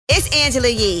Angela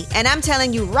Yee, and I'm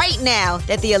telling you right now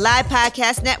that the Alive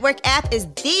Podcast Network app is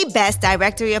the best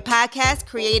directory of podcasts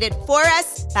created for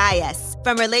us, by us.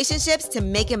 From relationships to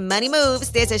making money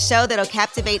moves, there's a show that'll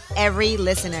captivate every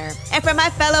listener. And for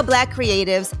my fellow Black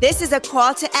creatives, this is a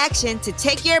call to action to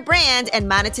take your brand and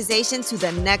monetization to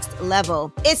the next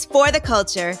level. It's for the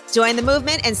culture. Join the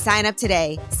movement and sign up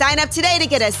today. Sign up today to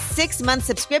get a 6-month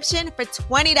subscription for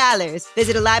 $20.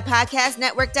 Visit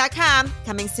AlivePodcastNetwork.com,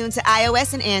 coming soon to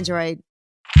iOS and Android.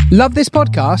 Love this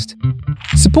podcast?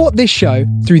 Support this show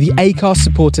through the Acast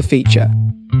supporter feature.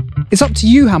 It's up to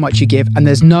you how much you give, and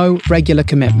there's no regular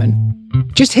commitment.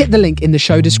 Just hit the link in the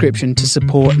show description to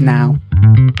support now.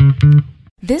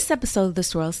 This episode of The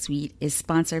Swirl Suite is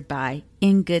sponsored by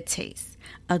In Good Taste,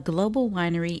 a global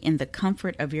winery in the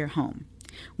comfort of your home.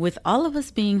 With all of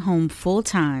us being home full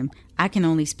time, I can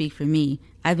only speak for me.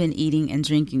 I've been eating and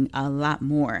drinking a lot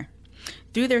more.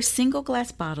 Through their single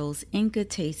glass bottles, In Good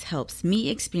Taste helps me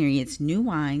experience new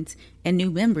wines and new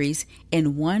memories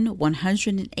in one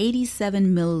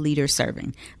 187 milliliter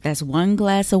serving. That's one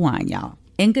glass of wine, y'all.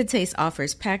 In Good Taste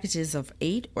offers packages of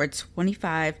 8 or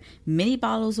 25 mini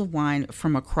bottles of wine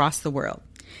from across the world.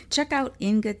 Check out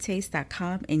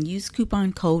ingoodtaste.com and use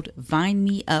coupon code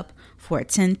VINEMEUP for a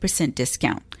 10%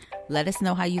 discount. Let us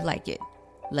know how you like it.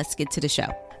 Let's get to the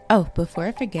show. Oh, before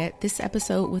I forget, this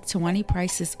episode with Tuanni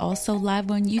Price is also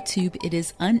live on YouTube. It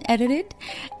is unedited.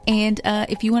 And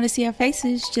if you want to see our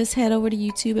faces, just head over to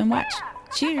YouTube and watch.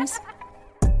 Cheers.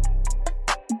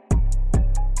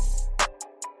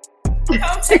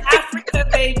 Come to Africa,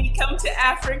 baby. Come to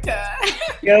Africa.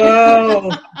 Yo,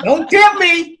 don't tempt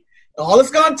me. All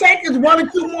it's going to take is 1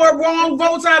 or 2 more wrong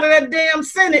votes out of that damn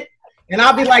Senate. And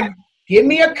I'll be like, give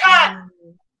me a cot.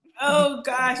 Oh,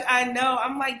 gosh, I know.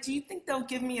 I'm like, do you think they'll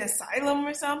give me asylum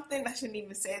or something? I shouldn't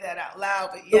even say that out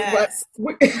loud, but yes.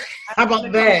 How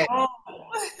about that?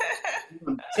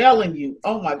 I'm telling you.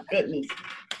 Oh, my goodness.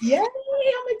 Yay,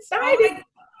 I'm excited.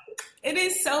 It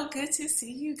is so good to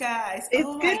see you guys. It's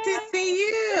good to see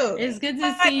you. It's good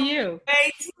to see you.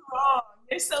 Way too long.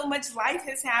 There's so much life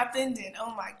has happened, and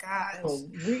oh, my gosh. Oh,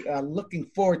 we are looking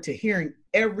forward to hearing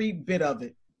every bit of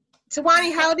it.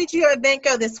 Tuanni, how did your event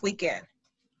go this weekend?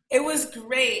 It was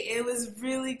great. It was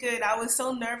really good. I was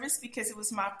so nervous because it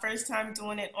was my first time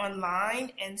doing it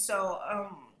online. And so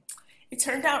it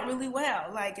turned out really well.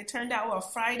 Like, it turned out well.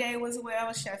 Friday was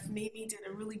well. Chef Mimi did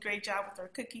a really great job with her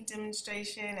cooking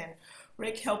demonstration. And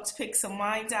Rick helped pick some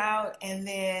wines out. And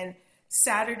then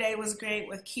Saturday was great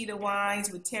with Keto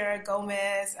Wines with Tara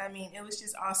Gomez. I mean, it was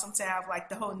just awesome to have, like,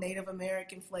 the whole Native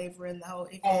American flavor in the whole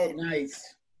event. Oh,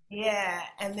 nice. Yeah.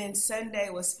 And then Sunday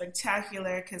was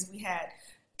spectacular because we had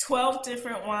 12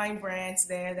 different wine brands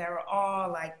there that were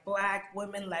all like Black,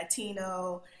 women,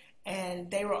 Latino, and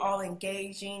they were all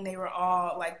engaging. They were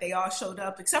all like, they all showed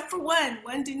up except for one.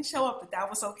 One didn't show up, but that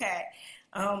was okay.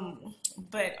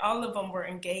 But all of them were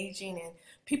engaging and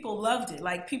people loved it.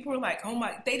 Like, people were like, oh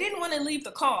my, they didn't want to leave the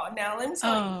call. Now, let me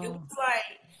tell you, it was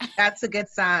like. That's a good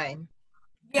sign.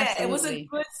 Yeah, Absolutely. It was a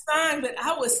good sign, but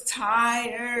I was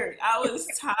tired. I was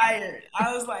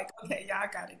like, okay, y'all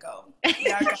gotta go.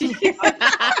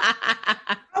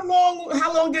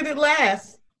 How long did it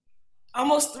last?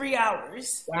 Almost 3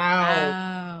 hours.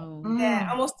 Wow. Yeah,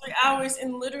 almost 3 hours.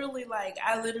 And literally, like,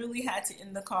 I literally had to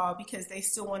end the call because they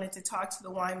still wanted to talk to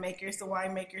the winemakers. The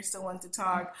winemakers still wanted to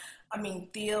talk. I mean,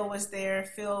 Theo was there.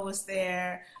 Phil was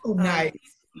there. Oh, nice.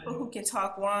 People who can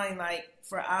talk wine, like,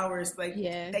 for hours. Like,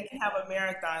 they can have a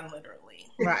marathon, literally.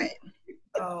 Right.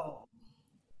 Oh.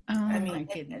 I mean, my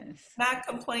goodness. Not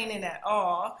complaining at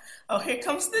all. Oh, here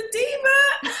comes the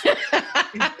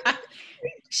diva.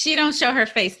 She don't show her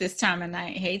face this time of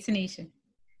night. Hey, Tanisha.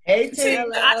 Hey, Tanisha.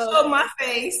 I showed my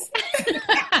face.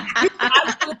 I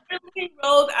literally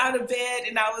rolled out of bed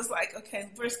and I was like, okay,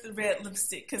 where's the red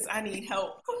lipstick? Because I need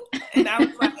help. And I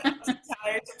was like, I'm too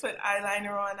tired to put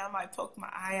eyeliner on. I might poke my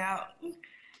eye out.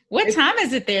 What time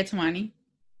is it there, Tuanni?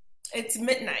 It's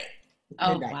midnight.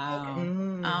 Oh, Midnight. wow. Okay.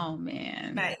 Oh, man.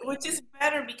 Midnight, which is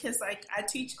better because, like, I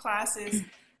teach classes.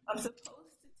 I'm supposed to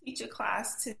teach a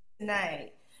class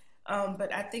tonight.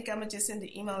 But I think I'm going to just send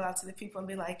the email out to the people and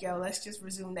be like, yo, let's just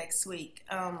resume next week.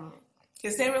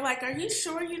 Because they were like, are you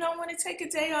sure you don't want to take a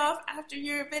day off after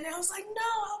your event? And I was like, no,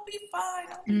 I'll be fine.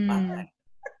 I'll be fine.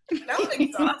 And I was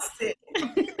exhausted.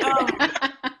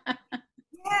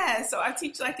 Yeah, so I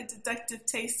teach like a deductive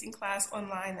tasting class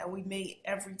online that we meet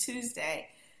every Tuesday.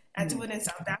 I do it in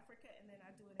South Africa and then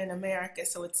I do it in America.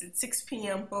 So it's at 6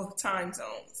 p.m. both time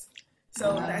zones.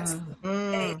 So that's 8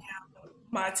 a.m.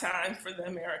 my time for the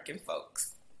American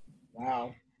folks.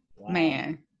 Wow.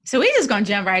 Man, So we just gonna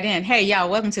jump right in. Hey, y'all,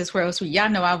 welcome to Swirl Suite. Y'all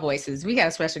know our voices. We got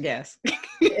a special guest.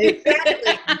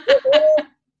 Exactly.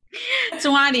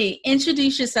 Tuanni,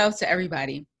 introduce yourself to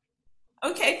everybody.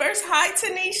 Okay, first, hi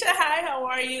Tanisha. Hi, how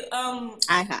are you?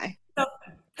 Hi. So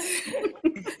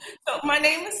my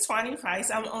name is Tuanni Price.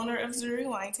 I'm owner of Zuri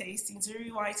Wine Tasting.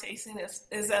 Zuri Wine Tasting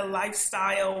is a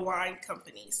lifestyle wine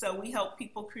company. So we help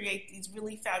people create these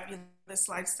really fabulous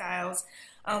lifestyles,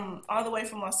 all the way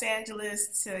from Los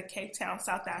Angeles to Cape Town,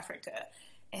 South Africa.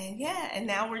 And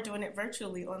now we're doing it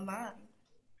virtually online.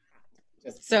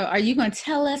 So are you going to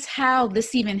tell us how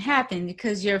this even happened?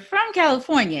 Because you're from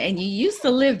California and you used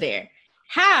to live there.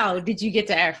 How did you get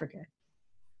to Africa?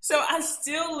 So I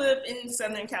still live in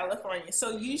Southern California.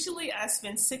 So usually I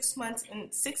spend 6 months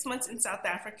in South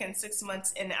Africa and 6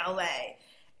 months in LA.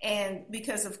 And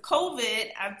because of COVID,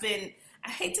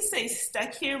 I hate to say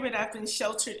stuck here, but I've been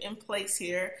sheltered in place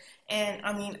here. And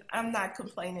I mean, I'm not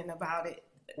complaining about it.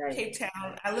 Right. Cape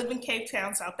Town, I live in Cape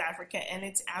Town, South Africa, and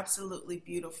it's absolutely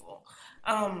beautiful.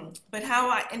 But how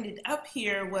I ended up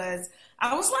here was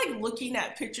I was like looking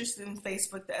at pictures on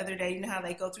Facebook the other day, you know how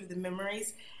they go through the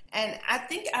memories. And I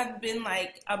think I've been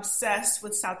like obsessed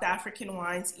with South African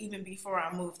wines even before I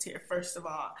moved here, first of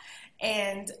all.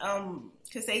 And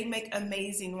because they make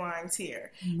amazing wines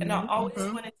here. Mm-hmm. And I always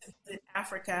wanted to visit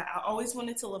Africa. I always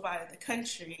wanted to live out of the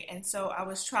country. And so I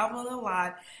was traveling a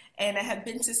lot. And I had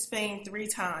been to Spain 3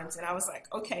 times. And I was like,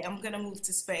 okay, I'm going to move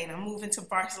to Spain. I'm moving to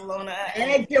Barcelona.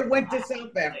 And you went to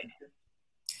South Africa.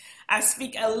 I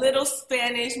speak a little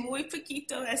Spanish, muy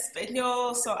poquito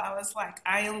español. So I was like,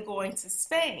 I am going to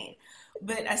Spain.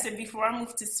 But I said, before I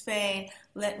move to Spain,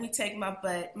 let me take my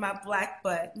black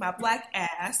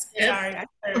ass. Yes. Sorry, I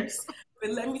cursed.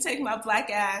 But let me take my black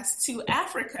ass to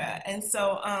Africa. And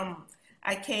so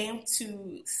I came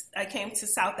to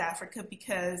South Africa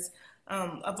because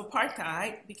of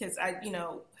apartheid, because I,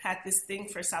 had this thing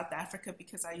for South Africa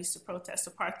because I used to protest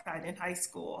apartheid in high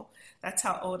school. That's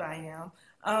how old I am.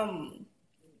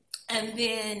 And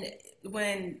then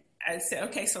when I said,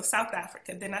 okay, so South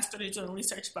Africa, then I started doing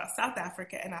research about South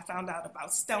Africa and I found out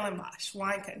about Stellenbosch,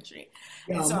 wine country.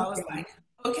 And so I was like,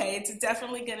 okay, it's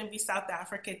definitely going to be South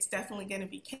Africa. It's definitely going to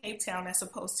be Cape Town as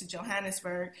opposed to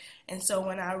Johannesburg. And so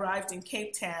when I arrived in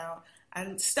Cape Town,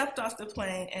 I stepped off the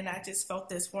plane and I just felt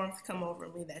this warmth come over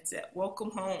me that said,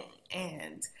 welcome home.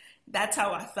 And that's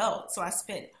how I felt. So I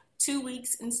spent 2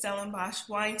 weeks in Stellenbosch,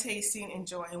 wine tasting,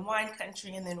 enjoying wine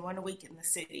country, and then 1 week in the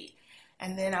city.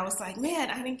 And then I was like, man,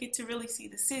 I didn't get to really see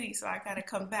the city, so I got to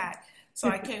come back. So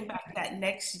I came back that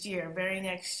very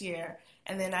next year.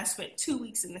 And then I spent 2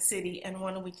 weeks in the city and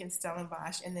 1 week in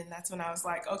Stellenbosch. And then that's when I was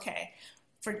like, okay,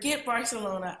 forget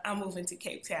Barcelona. I'm moving to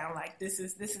Cape Town. Like, this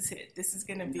is it. This is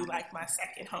going to be like my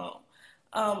second home.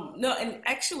 No, and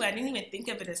actually, I didn't even think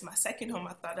of it as my second home.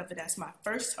 I thought of it as my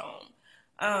first home.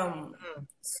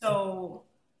 So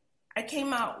I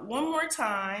came out one more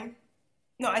time.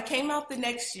 No, I came out the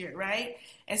next year, right?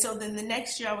 And so then the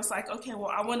next year I was like, okay,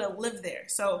 well, I want to live there.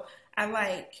 So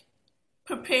I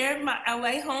prepared my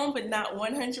LA home, but not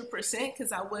 100%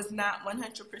 because I was not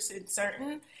 100%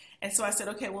 certain. And so I said,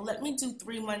 okay, well, let me do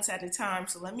 3 months at a time.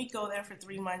 So let me go there for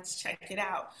 3 months, check it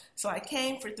out. So I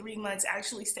came for 3 months,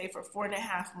 actually stayed for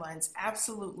 4.5 months,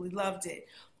 absolutely loved it.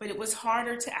 But it was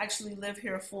harder to actually live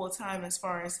here full time as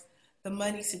far as the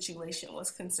money situation was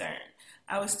concerned.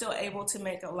 I was still able to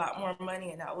make a lot more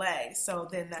money in LA. So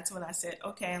then that's when I said,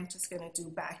 okay, I'm just going to do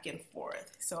back and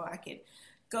forth. So I could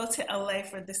go to LA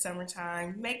for the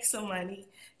summertime, make some money,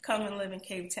 come and live in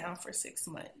Cape Town for 6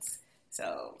 months.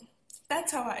 So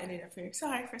that's how I ended up here.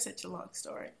 Sorry for such a long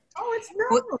story. Oh, it's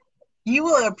not. Well, you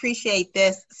will appreciate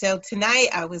this. So tonight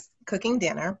I was cooking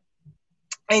dinner.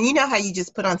 And you know how you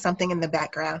just put on something in the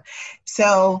background.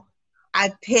 So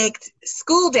I picked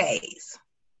School Days.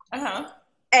 Uh-huh.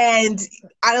 And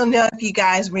I don't know if you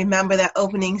guys remember that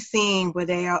opening scene where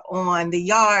they are on the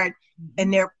yard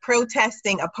and they're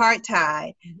protesting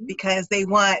apartheid because they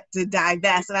want to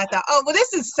divest. And I thought, oh, well,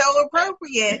 this is so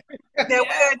appropriate that we're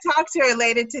going to talk to her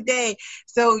later today.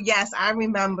 So, yes, I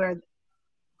remember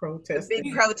the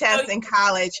big protests in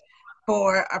college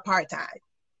for apartheid.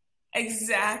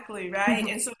 Exactly, right?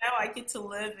 And so now I get to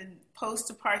live in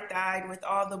post-apartheid with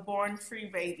all the born-free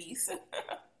babies.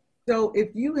 So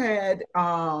if you had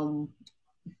to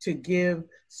give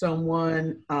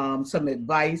someone some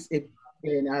advice,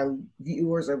 and our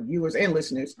viewers and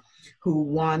listeners who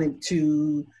wanted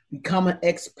to become an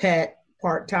expat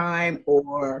part-time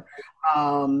or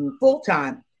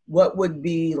full-time, what would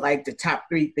be like the top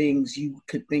 3 things you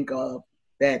could think of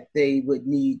that they would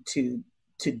need to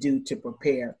do to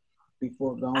prepare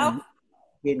before going?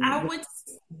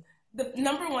 The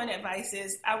number one advice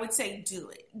is I would say do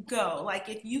it. Go. Like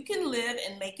if you can live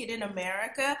and make it in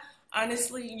America,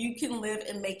 honestly, you can live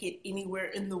and make it anywhere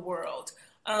in the world.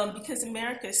 Because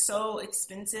America is so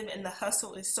expensive and the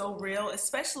hustle is so real,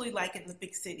 especially like in the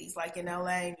big cities, like in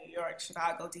LA, New York,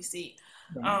 Chicago, DC.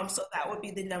 So that would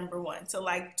be the number one. So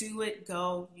like do it,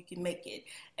 go, you can make it.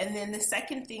 And then the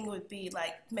second thing would be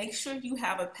like make sure you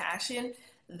have a passion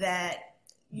that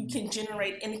you can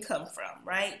generate income from,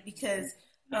 right? Because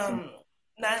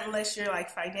not unless you're like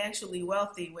financially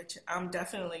wealthy, which I'm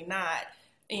definitely not,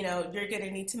 you know, you're going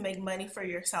to need to make money for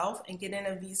yourself, and getting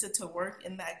a visa to work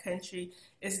in that country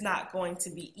is not going to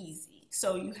be easy.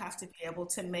 So you have to be able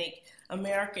to make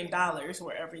American dollars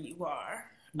wherever you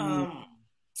are.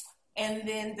 And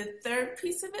then the third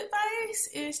piece of advice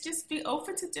is just be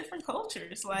open to different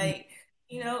cultures. Like,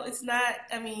 you know, it's not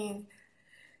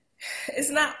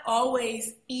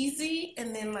always easy,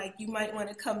 and then like you might want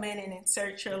to come in and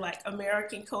insert your like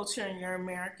American culture and your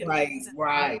American right.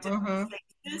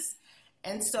 places.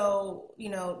 And so,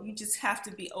 you know, you just have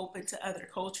to be open to other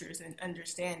cultures and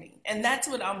understanding. And that's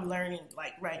what I'm learning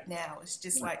like right now. It's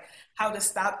just like how to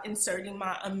stop inserting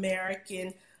my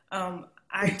American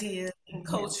ideas and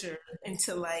culture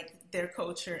into like their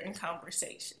culture and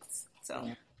conversations. So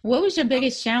what was your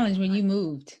biggest challenge when you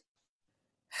moved?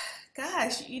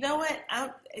 Gosh, you know what?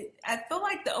 I feel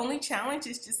like the only challenge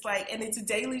is just like, and it's a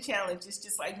daily challenge, it's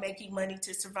just like making money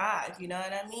to survive. You know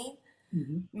what I mean?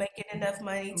 Making enough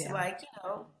money to like, you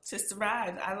know, to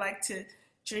survive. I like to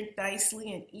drink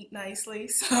nicely and eat nicely.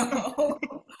 So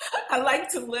I like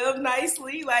to live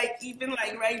nicely. Like even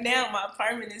like right now, my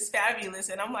apartment is fabulous.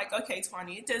 And I'm like, okay,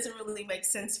 Tuanni, it doesn't really make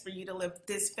sense for you to live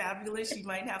this fabulous. You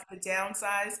might have to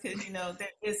downsize because, you know,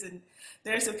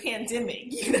 there's a pandemic,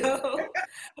 you know?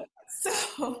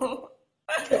 So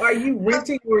are you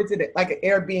renting, or is it like an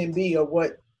Airbnb, or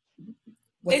what?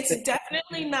 It's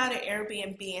definitely not an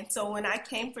Airbnb. And so when I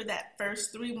came for that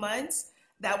first 3 months,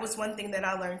 that was one thing that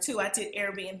I learned too. I did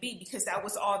Airbnb because that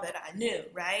was all that I knew,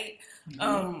 right?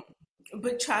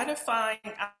 But try to find,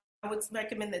 I would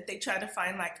recommend that they try to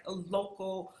find like a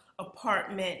local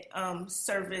apartment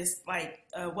service like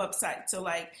website. So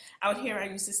like out here I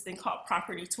use this thing called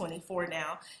Property 24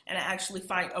 now, and I actually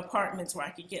find apartments where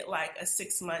I could get like a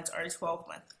 6 months or a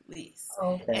 12-month lease.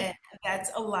 And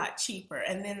that's a lot cheaper.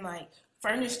 And then like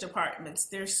furnished apartments,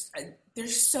 there's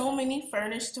so many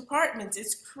furnished apartments,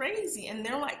 it's crazy, and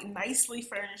they're like nicely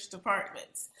furnished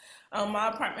apartments. My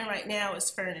apartment right now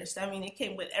is furnished. I mean, it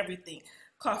came with everything: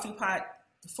 coffee pot,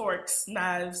 forks,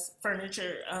 knives,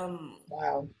 furniture,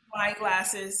 wine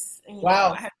glasses. And, you know,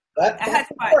 I had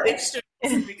to buy extra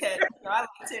because you know, I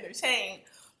like to entertain.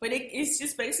 But it's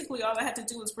just basically all I had to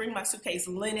do was bring my suitcase,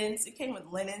 linens. It came with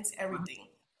linens, everything.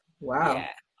 Wow.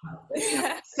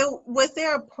 Yeah. So was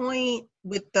there a point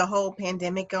with the whole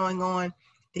pandemic going on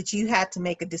that you had to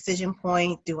make a decision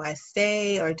point? Do I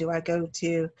stay or do I go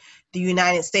to the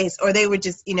United States? Or they were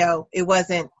just, you know, it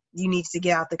wasn't, you need to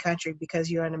get out the country because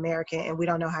you're an American and we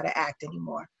don't know how to act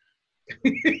anymore?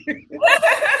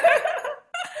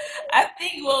 I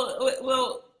think,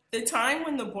 well, the time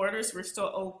when the borders were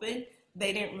still open,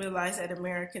 they didn't realize that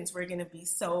Americans were going to be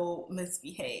so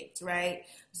misbehaved, right?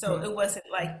 So it wasn't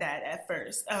like that at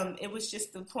first. It was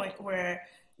just the point where,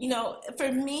 you know,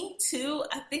 for me too,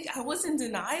 I think I was in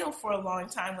denial for a long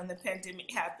time when the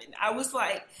pandemic happened. I was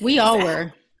like, we all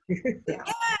were. Yeah,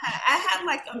 I had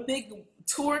like a big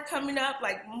tour coming up,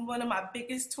 like one of my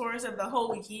biggest tours of the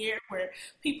whole year, where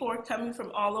people were coming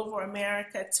from all over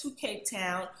America to Cape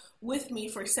Town with me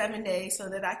for 7 days so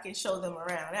that I could show them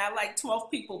around. I had like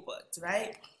 12 people booked,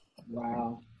 right?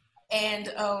 Wow. And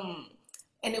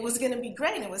it was going to be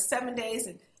great. It was 7 days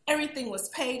and everything was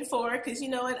paid for because, you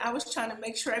know, and I was trying to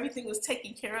make sure everything was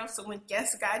taken care of. So when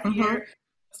guests got here, there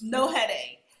was no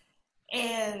headache.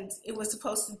 And it was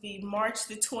supposed to be March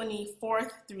the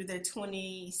 24th through the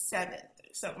 27th,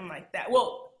 or something like that.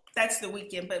 Well, that's the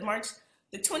weekend, but March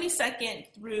the 22nd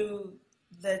through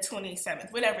the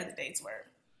 27th, whatever the dates were.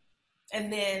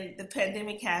 And then the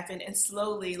pandemic happened, and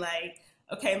slowly, like,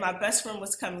 okay, my best friend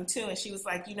was coming too, and she was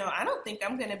like, you know, I don't think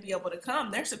I'm going to be able to come.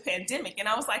 There's a pandemic. And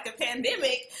I was like, a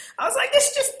pandemic? I was like,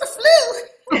 it's just the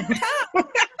flu.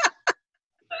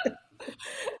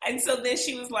 And so then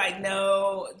she was like,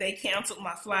 no, they canceled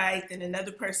my flight. Then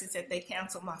another person said they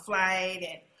canceled my flight.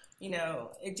 And, you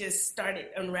know, it just started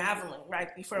unraveling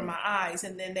right before my eyes.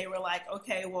 And then they were like,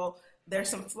 okay, well, there's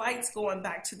some flights going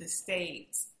back to the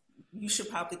States. You should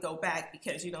probably go back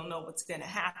because you don't know what's going to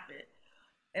happen.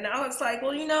 And I was like,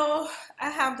 well, you know, I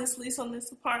have this lease on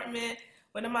this apartment.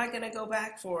 What am I going to go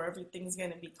back for? Everything's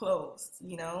going to be closed,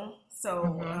 you know?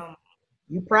 So,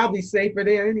 you're probably safer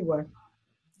there anyway.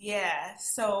 Yeah.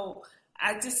 So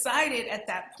I decided at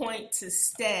that point to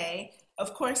stay.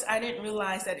 Of course, I didn't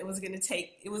realize that it was going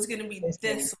to be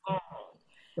this long.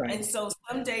 Right. And so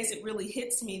some days it really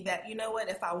hits me that, you know what,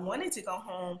 if I wanted to go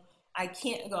home, I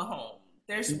can't go home.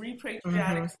 There's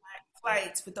repatriatic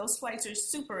flights, but those flights are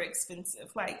super expensive.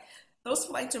 Like, those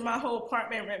flights are my whole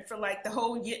apartment rent for like the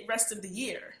whole rest of the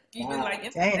year. Even like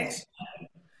if next year.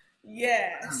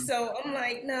 Yeah. So I'm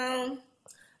like, no,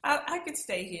 I could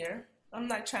stay here. I'm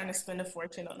not trying to spend a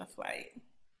fortune on a flight.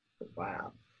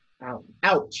 Wow.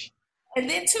 Ouch. And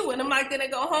then too, when am I gonna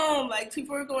go home? Like,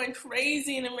 people are going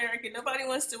crazy in America. Nobody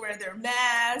wants to wear their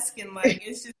mask, and like,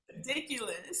 it's just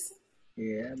ridiculous.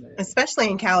 Yeah, man. Especially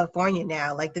in California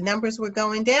now. Like, the numbers were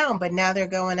going down, but now they're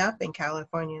going up in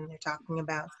California, and they're talking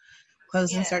about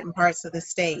closing certain parts of the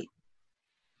state.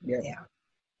 Yeah.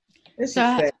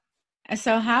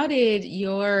 So how did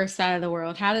your side of the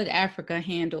world, how did Africa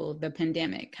handle the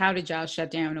pandemic? How did y'all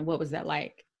shut down, and what was that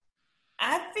like?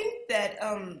 I think that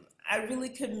I really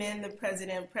commend the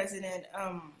President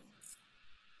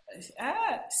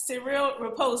Cyril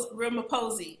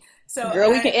Ramaphosa. So,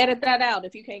 girl, we can edit that out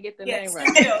if you can't get the name right.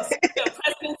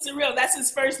 President Cyril, that's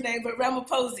his first name, but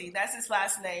Ramaphosa, that's his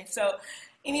last name. So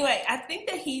anyway, I think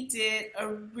that he did a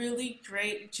really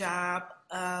great job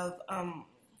of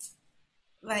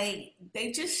like,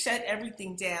 they just shut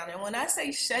everything down. And when I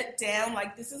say shut down,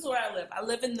 like, this is where I live. I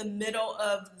live in the middle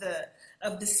of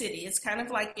the city. It's kind of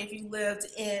like if you lived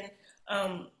in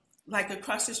like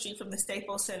across the street from the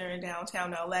Staples Center in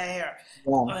downtown LA, or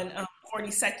on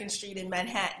 42nd Street in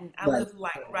Manhattan. I live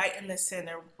like right in the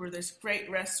center where there's great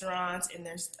restaurants and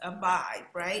there's a vibe,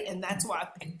 right? And that's why I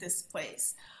picked this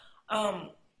place.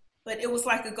 But it was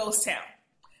like a ghost town.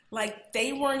 Like,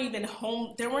 they weren't even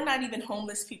home. There were not even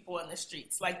homeless people in the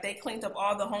streets. Like, they cleaned up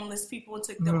all the homeless people and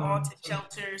took them all to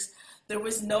shelters. There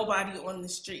was nobody on the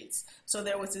streets. So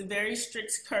there was a very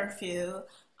strict curfew.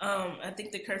 I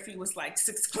think the curfew was like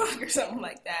 6 o'clock or something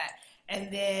like that.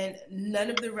 And then none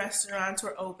of the restaurants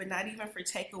were open, not even for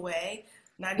takeaway,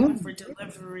 not even for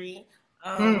delivery.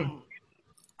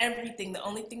 Everything. The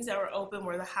only things that were open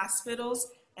were the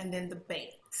hospitals and then the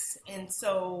banks. And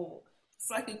so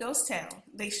it's like a ghost town.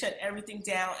 They shut everything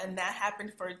down, and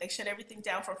they shut everything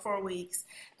down for 4 weeks.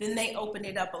 Then they opened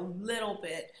it up a little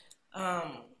bit.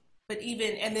 And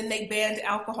then they banned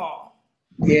alcohol.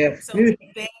 Yeah. So they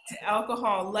banned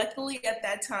alcohol. Luckily, at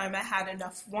that time, I had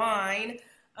enough wine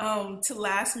to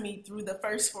last me through the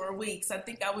first 4 weeks. I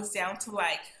think I was down to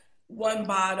like 1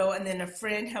 bottle, and then a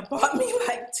friend had bought me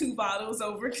like 2 bottles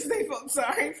over because they felt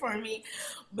sorry for me.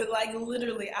 But like,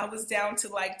 literally, I was down to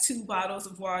like 2 bottles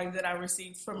of wine that I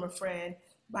received from a friend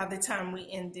by the time we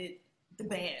ended the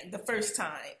ban the first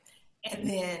time. And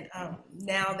then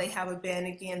now they have a ban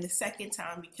again the second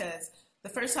time, because the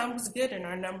first time was good and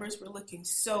our numbers were looking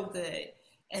so good.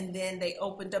 And then they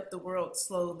opened up the world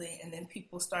slowly, and then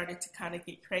people started to kind of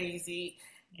get crazy,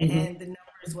 and the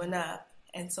numbers went up.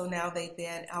 And so now they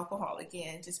ban alcohol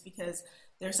again, just because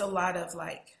there's a lot of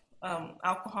like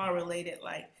alcohol related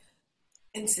like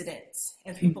incidents,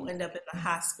 and people end up in the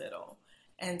hospital.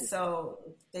 And so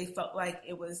they felt like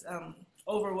it was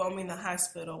overwhelming the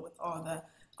hospital with all the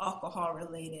alcohol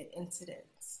related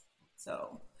incidents.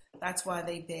 So that's why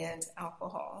they banned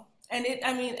alcohol. And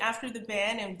after the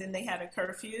ban, and then they had a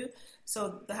curfew,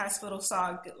 so the hospital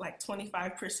saw like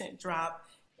 25% drop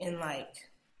in like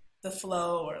the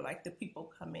flow, or like the people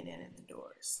coming in the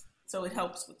doors. So it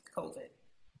helps with COVID.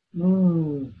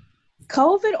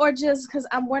 COVID, or just because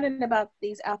I'm wondering about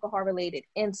these alcohol related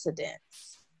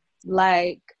incidents,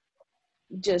 like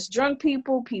just drunk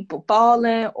people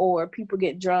falling, or people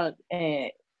get drunk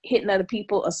and hitting other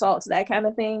people, assaults, that kind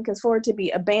of thing. Because for it to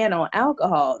be a ban on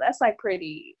alcohol, that's like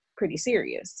pretty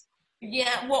serious.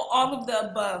 Yeah, well, all of the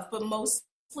above, but mostly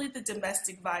the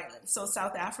domestic violence. So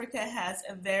South Africa has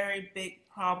a very big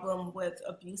problem with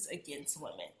abuse against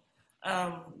women.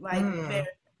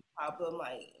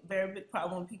 Very big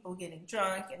problem, people getting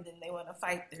drunk and then they want to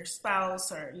fight their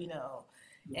spouse, or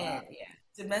and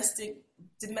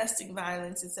domestic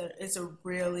violence is a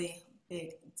really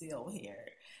big deal here.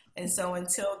 And so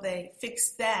until they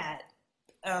fix that,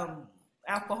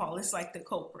 alcohol is like the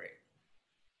culprit.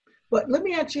 But let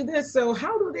me ask you this. So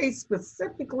how do they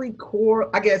specifically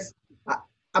I guess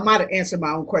I might have answered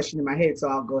my own question in my head, so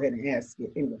I'll go ahead and ask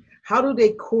it anyway. How do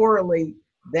they correlate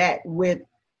that with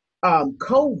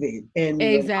COVID? And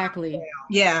exactly.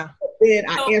 Yeah. Then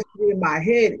I answered it in my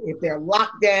head, if they're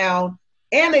locked down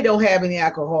and they don't have any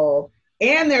alcohol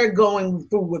and they're going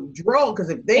through withdrawal, because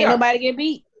if they nobody get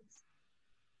beat.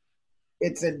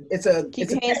 It's a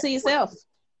keep your hands to yourself.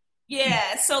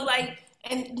 Yeah, so like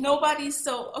And nobody's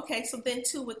so then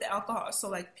too with the alcohol. So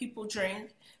like people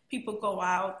drink, people go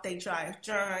out, they drive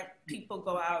drunk, people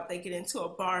go out, they get into a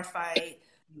bar fight.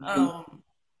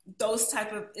 Those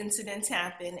type of incidents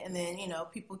happen, and then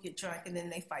people get drunk and then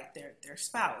they fight their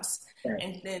spouse. Right.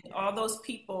 And then all those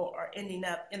people are ending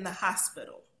up in the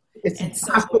hospital. It's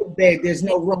a hospital bed. There's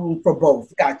no room for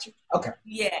both. Got you. Okay.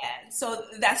 Yeah. So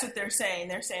that's what they're saying.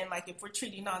 They're saying like if we're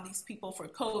treating all these people for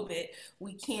COVID,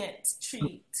 we can't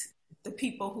treat the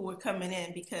people who were coming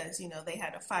in because they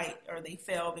had a fight or they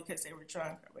fell because they were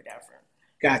drunk or whatever.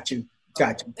 Got you.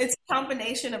 It's a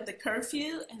combination of the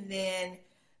curfew and then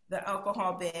the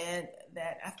alcohol ban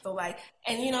that I feel like,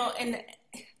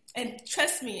 and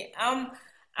trust me,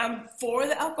 I'm for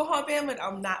the alcohol ban, but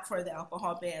I'm not for the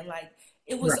alcohol ban. Like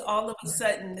it was all of a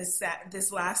sudden this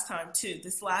last time too.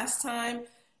 This last time,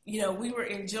 we were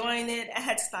enjoying it. I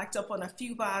had stocked up on a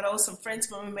few bottles. Some friends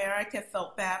from America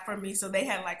felt bad for me, so they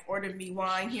had like ordered me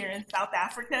wine here in South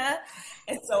Africa,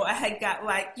 and so I had got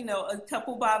like a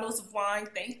couple bottles of wine.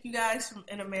 Thank you guys from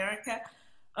in America.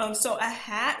 So I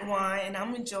had wine and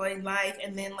I'm enjoying life.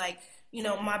 And then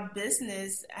my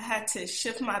business, I had to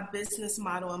shift my business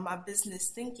model and my business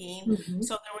thinking. Mm-hmm.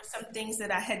 So there were some things that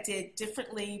I had did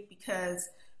differently because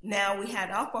now we had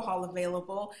alcohol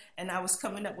available and I was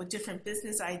coming up with different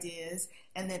business ideas.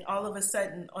 And then all of a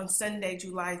sudden on Sunday,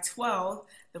 July 12th,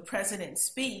 the president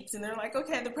speaks and they're like,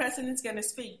 okay, the president's going to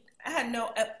speak. I had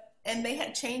and they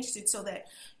had changed it so that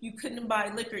you couldn't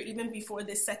buy liquor even before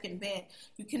this second ban.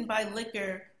 You can buy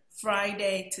liquor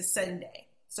Friday to Sunday.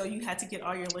 So you had to get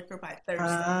all your liquor by Thursday.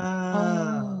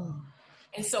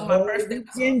 And so my birthday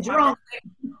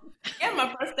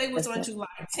was on July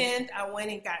 10th. I went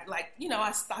and got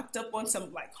I stocked up on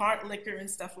some hard liquor and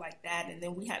stuff like that. And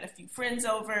then we had a few friends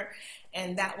over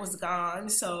and that was gone.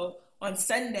 So on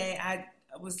Sunday, I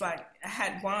was I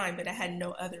had wine, but I had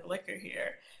no other liquor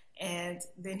here. And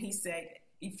then he said,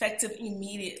 effective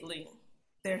immediately,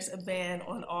 there's a ban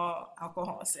on all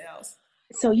alcohol sales.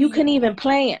 So you couldn't even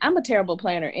plan. I'm a terrible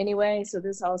planner anyway, so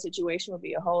this whole situation would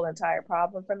be a whole entire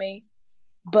problem for me.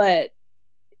 But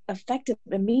effective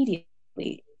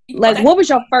immediately. What was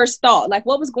your first thought?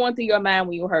 What was going through your mind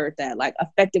when you heard that?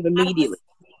 Effective immediately.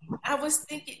 I was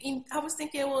thinking,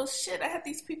 well, shit, I had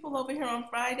these people over here on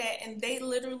Friday, and they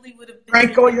literally would have been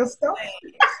drank all your stuff.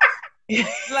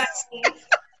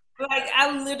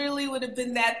 I literally would have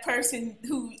been that person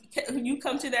who you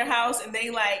come to their house and they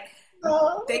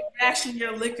ration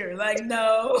your liquor.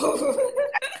 No,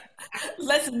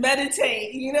 let's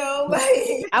meditate,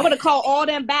 I would have called all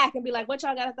them back and be like, what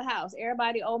y'all got at the house?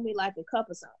 Everybody owed me a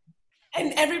cup or something.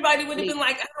 And everybody would have been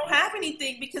like, I don't have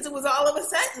anything because it was all of a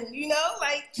sudden,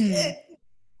 shit.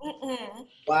 Mm-mm.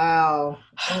 Wow.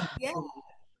 Yeah.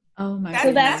 Oh my God.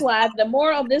 So that's why the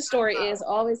moral of this story is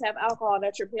always have alcohol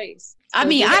at your place. I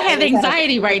mean, I have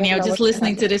anxiety right now just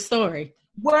listening to this story.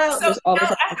 Well, I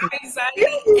have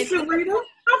anxiety. Serena,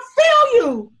 I feel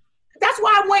you. That's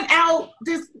why I went out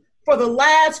for the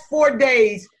last 4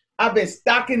 days. I've been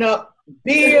stocking up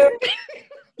beer,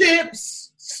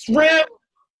 chips, shrimp,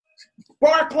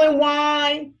 sparkling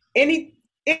wine, any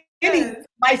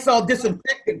Lysol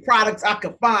disinfectant products I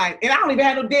could find, and I don't even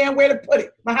have no damn where to put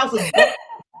it. My house is broke.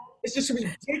 It's just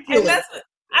ridiculous. And that's what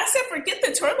I said. Forget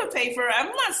the toilet paper. I'm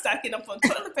not stocking up on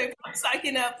toilet paper. I'm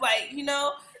stocking up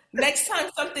next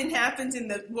time something happens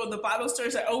the bottle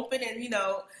stores are open and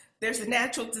there's a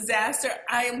natural disaster,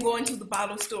 I am going to the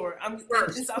bottle store. I'm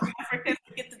in South Africa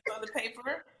to get the toilet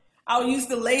paper. I'll use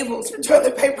the labels for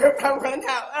toilet paper if I run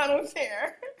out. I don't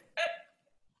care.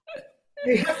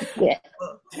 Yeah.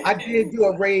 I did do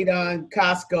a raid on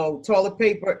Costco, toilet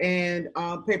paper and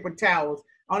paper towels.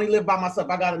 I only live by myself.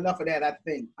 I got enough of that, I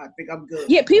think. I think I'm good.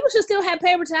 Yeah, people should still have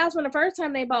paper towels from the first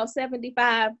time they bought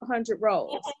 7,500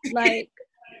 rolls.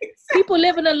 People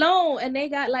living alone and they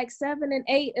got 7 and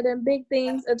 8 of them big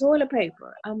things of toilet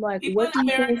paper. I'm like, people what do you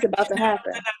think is about to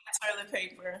happen? Toilet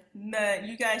paper. No,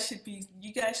 you guys should be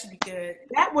good.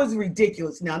 That was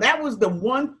ridiculous. Now, that was the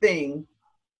one thing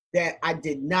that I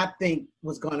did not think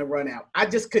was going to run out. I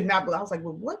just could not believe. I was like,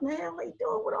 well, what the hell are they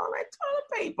doing with all that toilet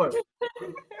paper?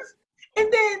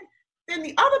 And then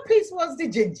the other piece was,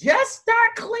 did you just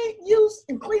start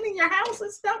cleaning your house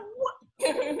and stuff?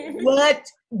 What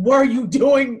were you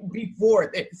doing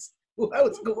before this? What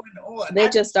was going on? They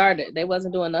just started. They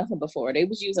wasn't doing nothing before. They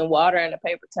was using water and a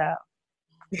paper towel.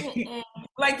 You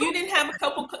didn't have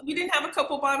a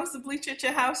couple bottles of bleach at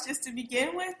your house just to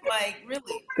begin with? Really?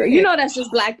 Girl, you know that's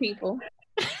just black people.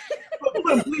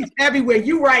 Put bleach everywhere.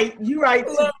 You right.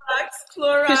 Clorox.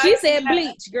 Because she said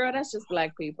bleach. Girl, that's just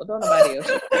black people. Don't nobody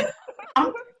else.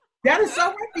 That is so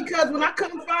right, because when I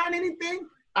couldn't find anything,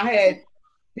 I had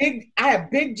I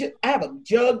have a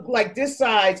jug like this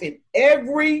size in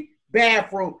every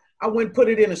bathroom. I went and put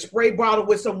it in a spray bottle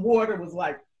with some water. It was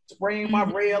like spraying my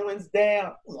railings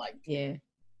down. Like, Yeah.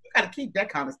 you got to keep that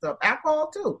kind of stuff.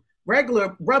 Alcohol too.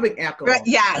 Regular rubbing alcohol.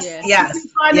 Yes, Yeah. yes. You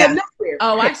find that nowhere.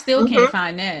 Oh, I still can't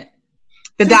find that.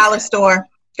 The dollar store.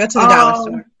 Go to the dollar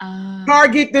store.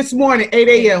 Target this morning, 8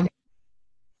 a.m.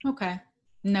 Okay.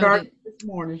 Noted. Target this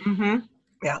morning.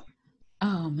 Yeah.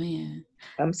 Oh man.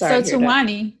 I'm sorry. So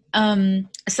Tuanni,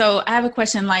 so I have a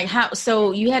question. Like,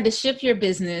 so you had to shift your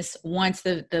business once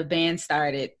the band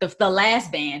started, the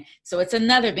last band. So it's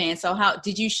another band. So how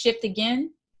did you shift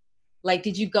again? Like,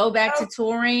 did you go back to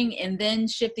touring and then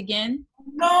shift again?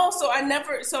 No, I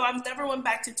never went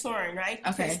back to touring, right?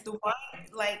 Because Okay. the wine,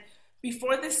 like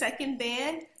before the second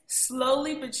band,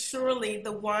 slowly but surely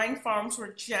the wine farms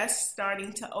were just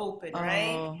starting to open,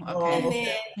 right?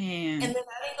 Okay. And then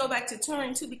I didn't go back to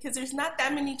touring too because there's not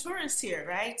that many tourists here,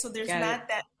 right? So there's not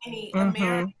that many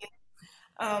Americans.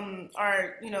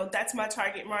 That's my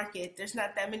target market. There's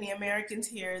not that many Americans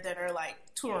here that are like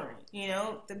touring,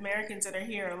 the Americans that are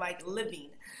here are like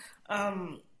living.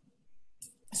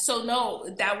 So no,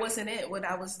 that wasn't it. What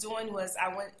I was doing was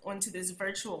I went onto this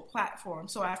virtual platform.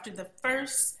 So after the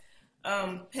first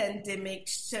pandemic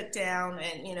shut down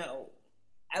and,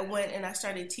 I went and I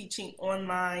started teaching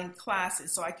online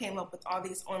classes. So I came up with all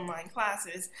these online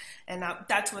classes and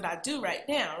that's what I do right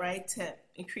now, right? To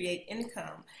create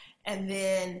income. And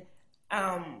then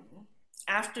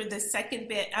after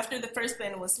the first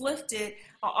ban was lifted,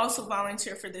 I also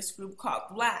volunteered for this group called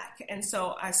Black. And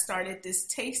so I started this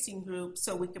tasting group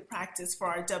so we could practice for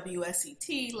our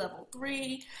WSET level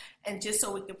 3 and just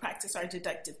so we could practice our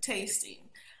deductive tasting.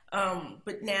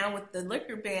 But now with the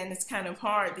liquor ban, it's kind of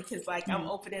hard because I'm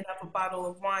opening up a bottle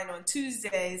of wine on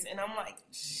Tuesdays and I'm like,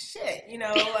 shit,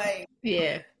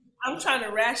 Yeah. I'm trying to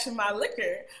ration my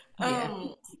liquor.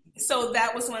 So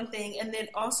that was one thing. And then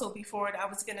also before it, I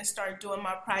was going to start doing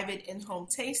my private in-home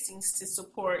tastings to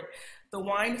support the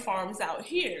wine farms out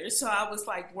here. So I was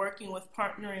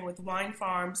partnering with wine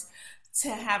farms to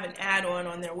have an add-on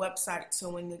on their website. So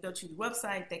when they go to the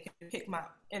website, they can pick my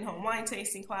in-home wine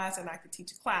tasting class and I could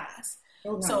teach a class.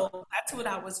 Oh, wow. So that's what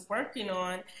I was working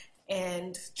on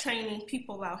and training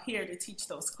people out here to teach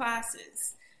those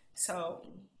classes. So,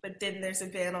 but then there's a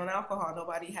ban on alcohol.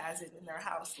 Nobody has it in their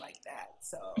house like that.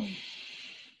 So,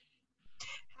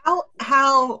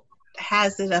 how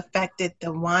has it affected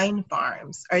the wine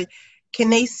farms? Or can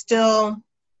they still?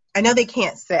 I know they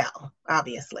can't sell,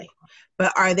 obviously,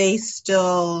 but are they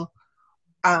still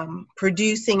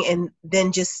producing and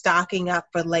then just stocking up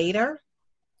for later?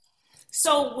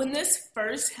 So when this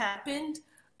first happened,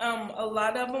 a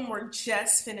lot of them were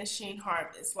just finishing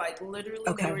harvest. Like literally,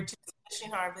 they were just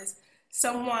finishing harvest.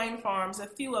 Some wine farms, a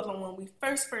few of them, when we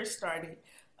first started,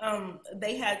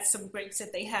 they had some grapes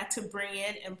that they had to bring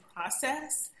in and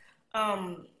process.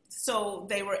 So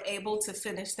they were able to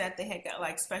finish that. They had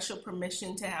got special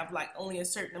permission to have only a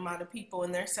certain amount of people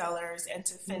in their cellars and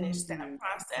to finish that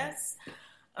process.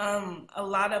 A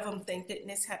lot of them, thank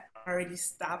goodness, had already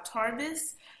stopped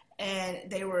harvest and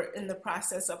they were in the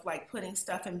process of putting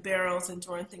stuff in barrels and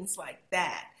doing things like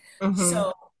that.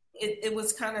 So it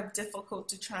was kind of difficult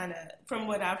to from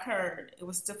what I've heard, it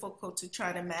was difficult to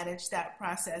try to manage that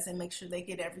process and make sure they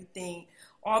get everything,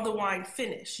 all the wine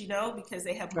finished, because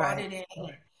they had brought it in.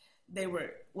 They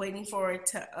were waiting for it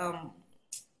to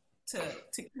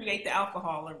create the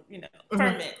alcohol or,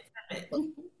 ferment.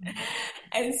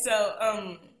 And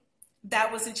so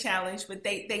that was a challenge, but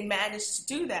they managed to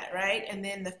do that, right? And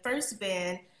then the first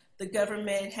ban, the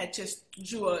government had just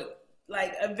drew a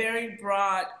very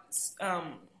broad,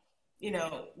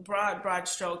 broad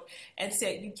stroke and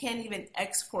said you can't even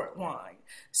export wine.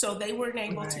 So they weren't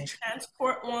able to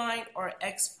transport wine or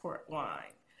export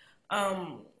wine.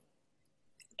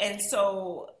 And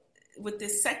so with the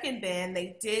second ban,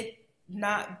 they did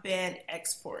not ban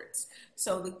exports.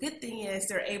 So the good thing is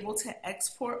they're able to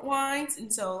export wines.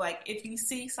 And so if you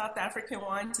see South African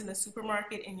wines in the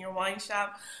supermarket in your wine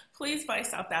shop, please buy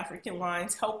South African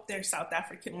wines, help their South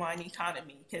African wine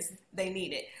economy because they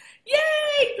need it.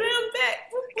 Yay, Graham Beck,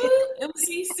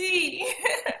 MCC.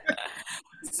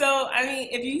 So,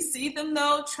 if you see them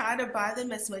though, try to buy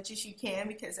them as much as you can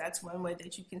because that's one way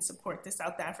that you can support the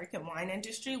South African wine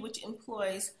industry, which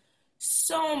employs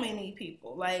so many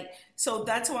people. So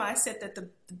that's why I said that the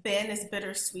ban is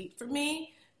bittersweet for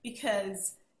me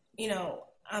because,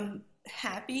 I'm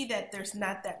happy that there's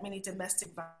not that many domestic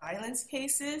violence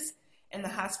cases and the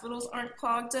hospitals aren't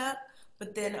clogged up.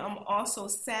 But then I'm also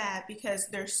sad because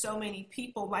there's so many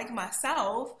people like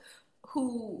myself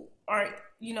who are,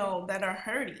 you know, that are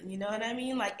hurting, you know what I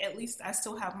mean? Like, at least I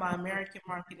still have my American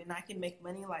market and I can make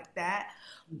money like that.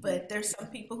 But there's some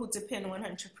people who depend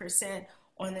 100%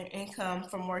 on their income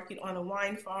from working on a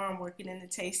wine farm, working in a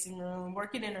tasting room,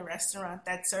 working in a restaurant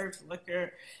that serves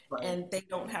liquor, and they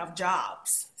don't have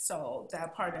jobs. So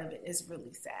that part of it is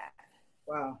really sad.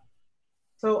 Wow.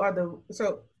 So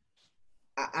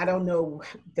I don't know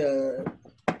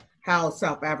how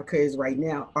South Africa is right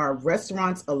now. Are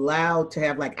restaurants allowed to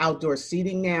have like outdoor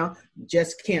seating now?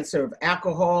 Just can't serve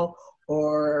alcohol,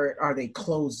 or are they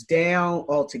closed down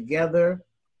altogether?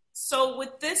 So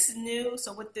with this new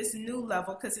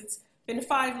level, because it's been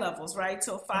 5 levels, right?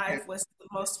 So 5 was the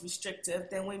most restrictive.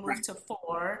 Then we moved to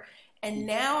 4, and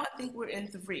now I think we're in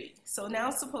 3. So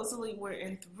now supposedly we're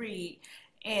in 3,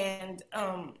 and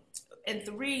in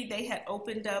 3 they had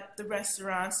opened up the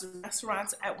restaurants. The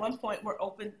restaurants at one point were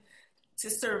open to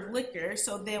serve liquor.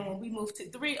 So then when we moved to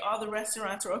 3, all the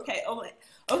restaurants were okay,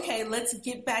 let's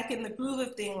get back in the groove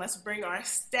of things. Let's bring our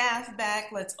staff back.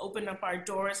 Let's open up our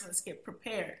doors. Let's get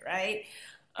prepared, right?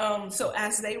 So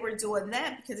as they were doing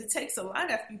that, because it takes a lot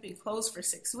after you've been closed for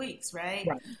 6 weeks, right?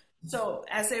 So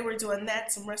as they were doing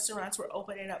that, some restaurants were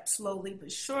opening up slowly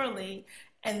but surely.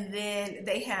 And then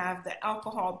they have the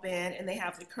alcohol ban and they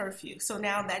have the curfew. So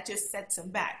now that just sets them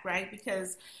back, right?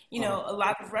 Because, you know, a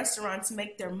lot of restaurants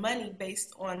make their money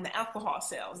based on the alcohol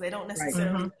sales. They don't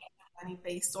necessarily make money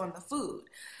based on the food.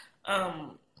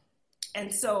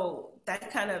 And so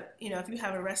that kind of, you know, if you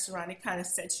have a restaurant, it kind of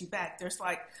sets you back. There's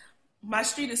like, my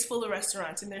street is full of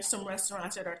restaurants, and there's some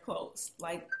restaurants that are closed.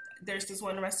 Like, there's this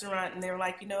one restaurant, and they're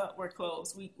like, you know what, we're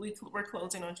closed. We're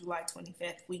closing on July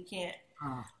 25th. We can't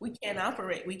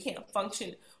operate. We can't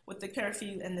function with the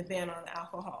curfew and the ban on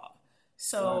alcohol.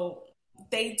 So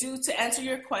they do, to answer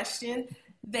your question,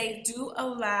 they do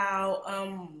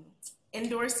allow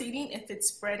indoor seating if it's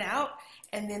spread out,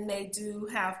 and then they do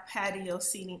have patio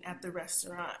seating at the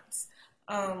restaurants.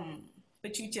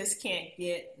 But you just can't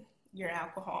get your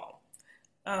alcohol.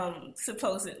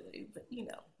 Supposedly, but you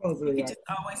know, you can just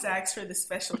always ask for the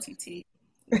specialty tea.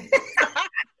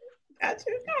 Gotcha.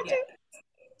 Yeah.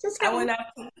 I went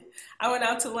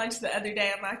out to lunch the other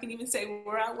day. I'm not gonna even say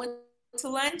where I went to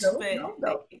lunch,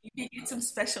 but you can get some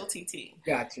specialty tea.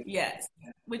 Gotcha. Yes,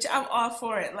 which I'm all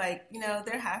for it. Like, you know,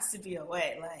 there has to be a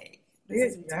way. Like,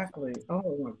 exactly. Oh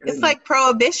my goodness. It's like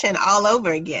prohibition all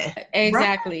over again.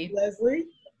 Exactly, right, Leslie.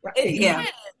 Right. It is.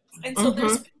 And so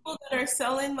there's people that are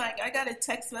selling, like, I got a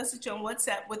text message on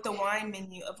WhatsApp with the wine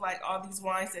menu of like all these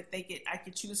wines that I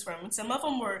could choose from. And some of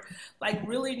them were like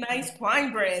really nice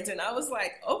wine brands. And I was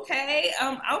like, okay,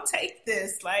 I'll take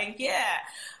this. Like, yeah,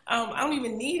 I don't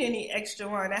even need any extra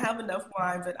wine. I have enough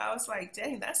wine. But I was like,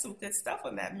 dang, that's some good stuff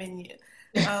on that menu.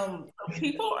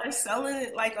 People are selling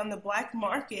it like on the black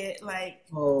market. Like,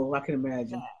 oh, I can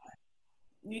imagine.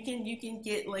 You can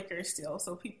get liquor still.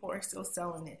 So people are still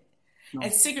selling it.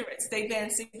 And cigarettes, they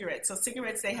banned cigarettes. So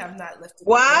cigarettes, they have not lifted.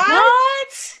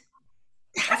 What?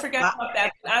 I forgot about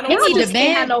that. I They don't just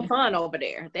can't have no fun over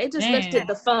there. They just lifted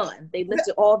the fun. They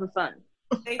lifted all the fun.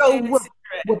 They so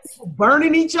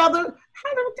burning each other?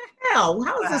 How the hell?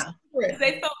 How is this?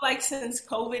 They felt like since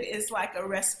COVID is like a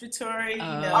respiratory, you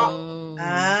know.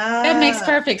 That makes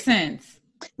perfect sense.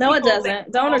 No, it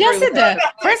doesn't. Don't agree. Yes, it does.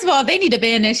 First of all, they need to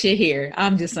ban that shit here.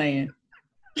 I'm just saying.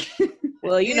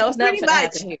 Well, you know, it's not going to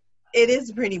happen here. It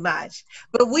is pretty much.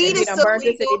 But weed is still burn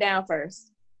legal. the city down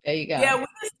first. There you go. Yeah, weed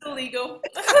is still legal.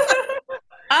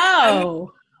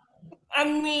 I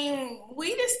mean,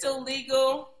 weed is still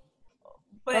legal,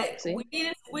 but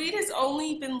weed has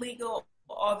only been legal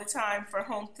all the time for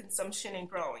home consumption and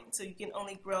growing. So you can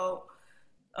only grow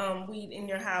weed in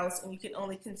your house, and you can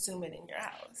only consume it in your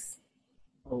house.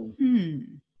 Oh.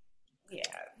 Yeah.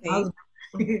 You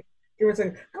were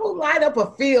saying, go light up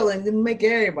a field and then make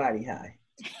everybody high.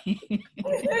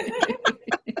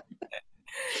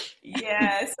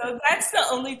 Yeah, so that's the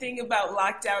only thing about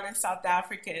lockdown in South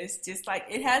Africa is just like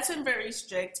it has been very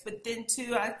strict, but then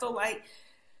too I feel like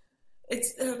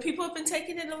it's people have been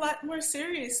taking it a lot more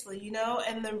seriously, you know,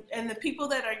 and the people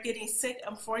that are getting sick,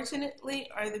 unfortunately,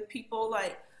 are the people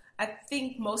like I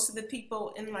think most of the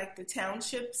people in like the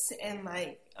townships and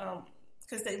like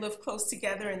because they live close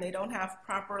together and they don't have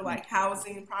proper like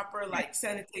housing, proper like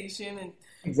sanitation and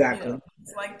exactly you know,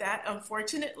 things like that,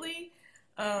 unfortunately.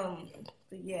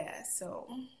 But yeah, so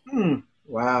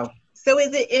wow. So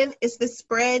is the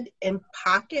spread in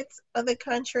pockets of the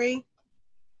country?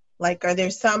 Like, are there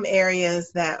some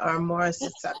areas that are more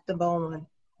susceptible?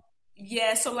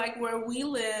 Yeah, so like where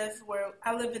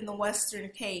I live in the Western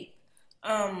Cape.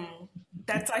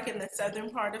 That's like in the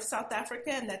southern part of South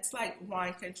Africa, and that's like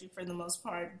wine country for the most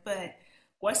part. But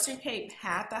Western Cape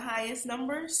had the highest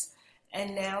numbers,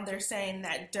 and now they're saying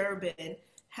that Durban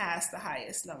has the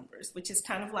highest numbers, which is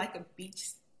kind of like a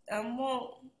beach.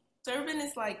 Well, Durban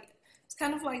is like, it's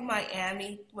kind of like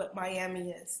Miami, what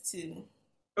Miami is to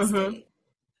the state.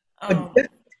 But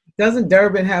doesn't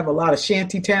Durban have a lot of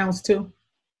shanty towns too?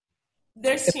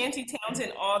 There's shanty towns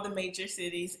in all the major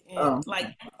cities, and like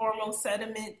informal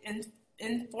settlements.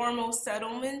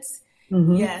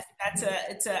 Mm-hmm. Yes,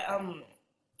 it's a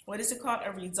what is it called?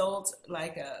 A result,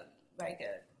 like a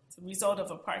result of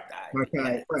apartheid.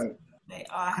 Okay, Yes. right.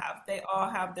 They all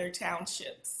have their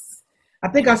townships. I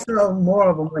think I saw more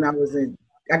of them when I was in.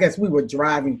 I guess we were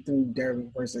driving through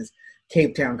Durban versus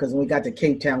Cape Town, because when we got to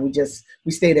Cape Town, we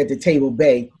stayed at the Table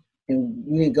Bay and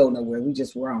we didn't go nowhere. We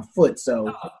just were on foot.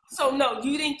 So no,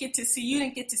 you didn't get to see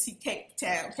Cape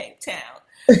Town.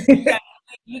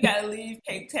 You gotta leave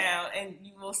Cape Town, and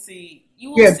you will see.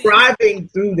 Driving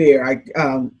through there, I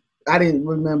didn't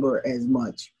remember as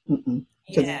much. You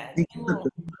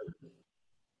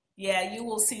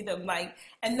will see them, like,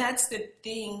 and that's the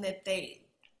thing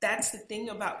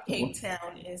about Cape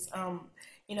Town is,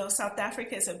 South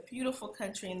Africa is a beautiful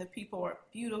country and the people are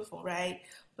beautiful, right?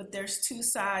 But there's two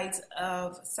sides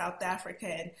of South Africa,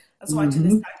 and I was watching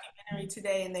this documentary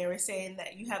today, and they were saying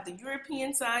that you have the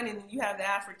European side and you have the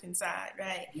African side,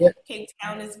 right? Yep. Cape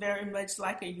Town is very much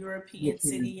like a European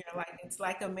city. It's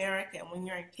like America. And when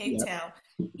you're in Cape Town,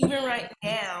 even right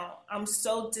now, I'm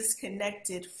so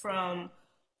disconnected from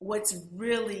what's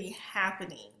really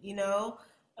happening,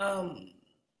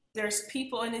 there's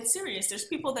people, and it's serious, there's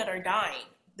people that are dying.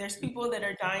 There's people that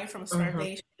are dying from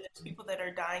starvation. There's people that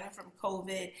are dying from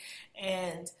COVID.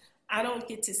 And I don't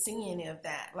get to see any of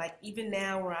that. Like, even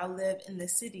now where I live in the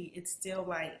city, it's still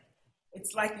like,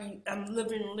 I'm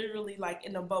living literally like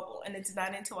in a bubble. And it's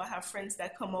not until I have friends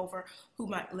that come over who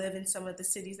might live in some of the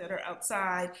cities that are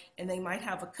outside, and they might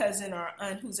have a cousin or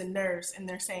aunt who's a nurse, and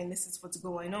they're saying this is what's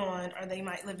going on. Or they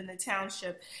might live in a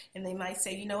township and they might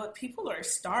say, you know what, people are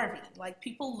starving. Like,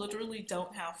 people literally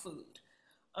don't have food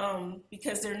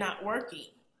because they're not working.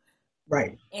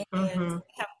 Right. And they have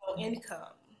no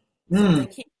income. So they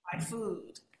can't buy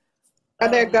food. Are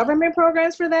there government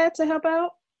programs for that to help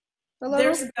out?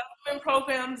 There's government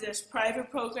programs, there's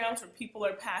private programs where people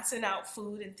are passing out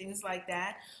food and things like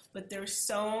that. But there's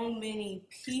so many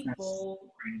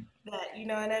people that, you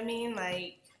know what I mean?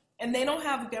 Like, and they don't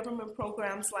have government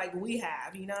programs like we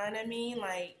have, you know what I mean?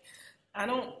 Like, I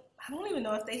don't even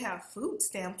know if they have food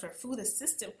stamps or food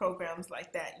assistance programs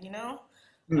like that, And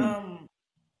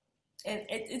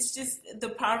it's just the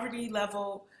poverty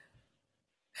level.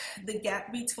 The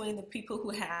gap between the people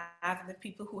who have and the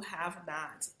people who have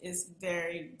not is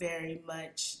very, very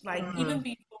much like, even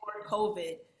before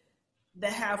COVID, the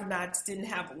have-nots didn't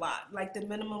have a lot. Like, the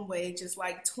minimum wage is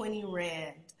like 20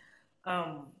 Rand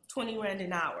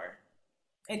an hour.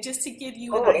 And just to give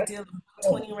you an idea of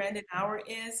what 20 Rand an hour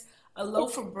is, a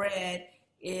loaf of bread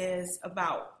is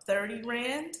about 30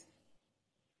 Rand.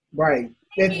 Right.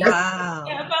 Wow.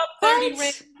 Yeah, about 30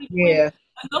 Rand. Yeah.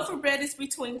 A loaf of bread is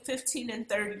between 15 and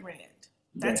 30 Rand.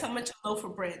 That's how much a loaf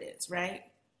of bread is, right?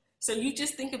 So you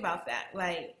just think about that.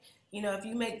 Like, if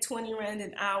you make 20 Rand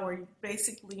an hour, you're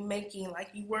basically making, like,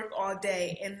 you work all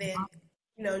day, and then,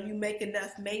 you make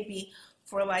enough maybe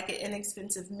for like an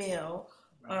inexpensive meal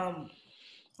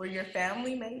for your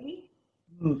family, maybe.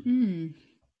 Mm-hmm.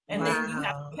 And then you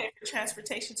have to pay for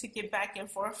transportation to get back and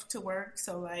forth to work.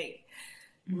 So, like,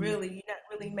 really, you're not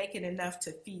really making enough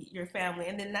to feed your family.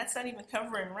 And then that's not even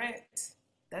covering rent.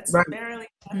 That's barely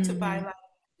enough to buy, like,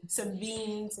 some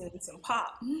beans and some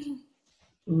pop.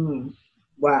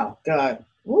 Wow, God.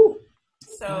 Woo.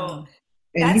 So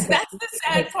that's the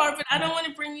sad part, but I don't want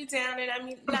to bring you down. And I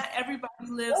mean, not everybody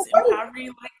lives in poverty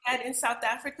like that in South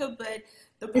Africa, but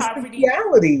the poverty, it's the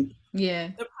reality. Yeah.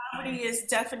 The poverty is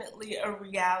definitely a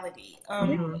reality.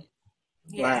 Yeah.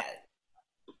 Wow.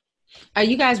 Are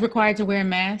you guys required to wear a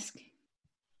mask?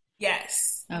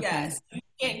 Yes. Okay. Yes. You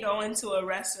can't go into a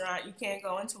restaurant. You can't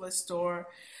go into a store.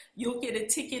 You'll get a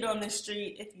ticket on the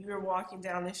street if you're walking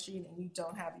down the street and you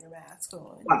don't have your mask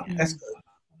on. Wow, that's good.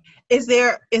 Is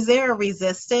there a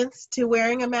resistance to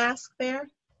wearing a mask there?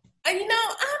 I don't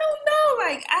know.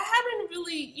 Like, I haven't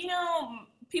really,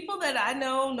 people that I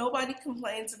know, nobody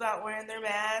complains about wearing their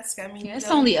mask. I mean, it's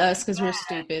only us because we're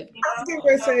stupid. I was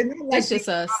going to say, it's just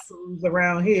us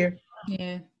around here.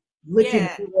 Yeah. Licking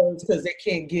doors because they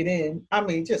can't get in. I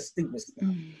mean, just stupid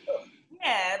stuff.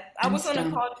 Yeah, I was on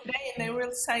a call today, and they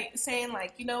were saying,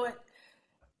 like, you know what?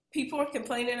 People are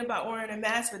complaining about wearing a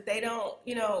mask, but they don't,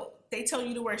 they tell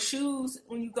you to wear shoes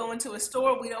when you go into a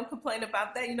store. We don't complain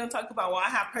about that. You don't talk about, well, I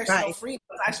have personal freedom.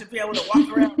 I should be able to walk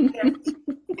around.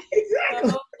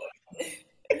 Exactly.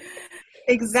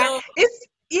 Exactly. So,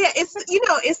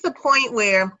 It's the point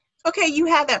where, okay, you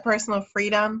have that personal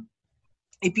freedom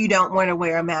if you don't want to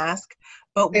wear a mask,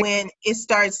 but when it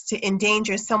starts to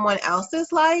endanger someone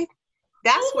else's life,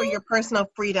 that's where your personal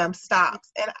freedom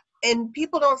stops. And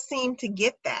people don't seem to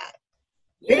get that.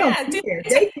 They don't yeah, did care. they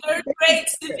take third grade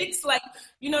civics? Like,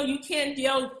 you can't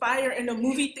yell fire in a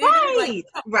movie theater. Like, Right. you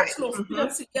have Right. personal freedom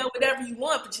to yell whatever you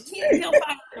want, but you can't yell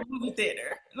fire in a movie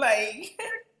theater. Like,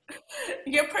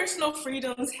 your personal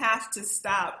freedoms have to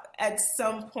stop at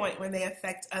some point when they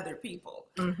affect other people.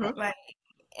 Mm-hmm. Like,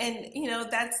 and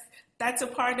that's a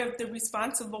part of the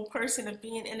responsible person of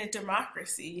being in a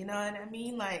democracy. You know what I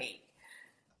mean? Like,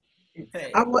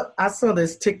 I saw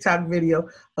this TikTok video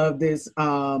of this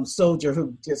soldier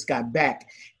who just got back,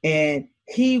 and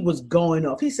he was going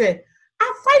off. He said,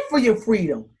 "I fight for your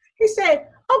freedom." He said,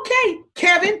 "Okay,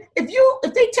 Kevin,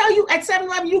 if they tell you at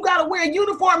 7-Eleven you gotta wear a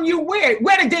uniform, you wear it.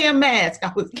 Wear the damn mask."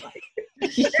 I was like,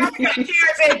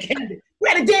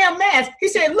 wear the damn mask. He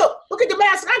said, look at the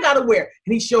mask I gotta wear.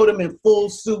 And he showed him in full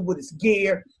suit with his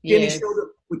gear. Then he showed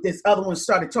him with this other one,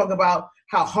 started talking about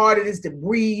how hard it is to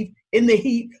breathe in the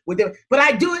heat with them. But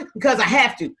I do it because I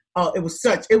have to.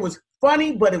 It was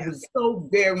funny, but it was so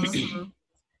very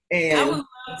and I would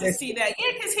love to see that.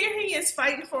 Yeah, because here he is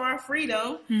fighting for our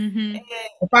freedom. Mm-hmm.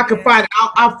 If I can find it,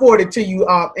 I'll forward it to you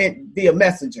via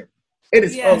messenger. It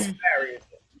is hilarious.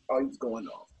 Oh, he's going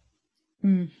off.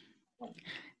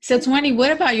 So, Tuanni,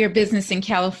 what about your business in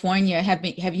California? Have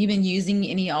you been using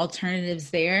any alternatives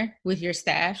there with your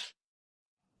staff?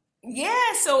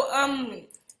 Yeah, so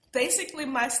basically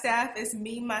my staff is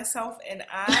me, myself, and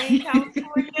I in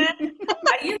California.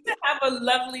 I used to have a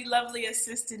lovely, lovely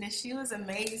assistant, and she was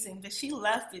amazing, but she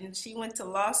left and she went to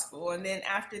law school. And then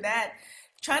after that,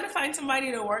 trying to find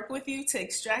somebody to work with you to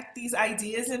extract these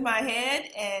ideas in my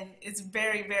head, and it's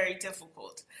very, very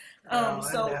difficult.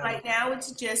 So right now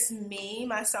it's just me,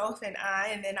 myself, and I,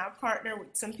 and then I partner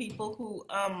with some people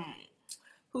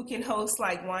who can host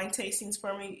like wine tastings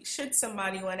for me should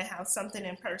somebody want to have something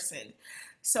in person.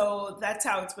 So that's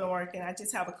how it's been working. I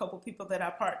just have a couple people that I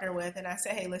partner with, and I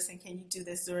say, hey, listen, can you do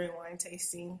this during wine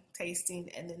tasting,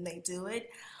 and then they do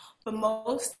it. But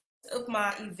most of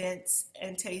my events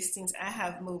and tastings I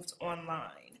have moved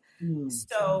online.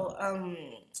 So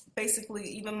basically,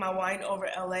 even my Wine Over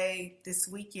LA this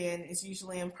weekend is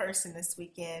usually in person this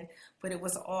weekend, but it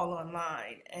was all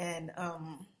online. And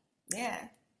yeah.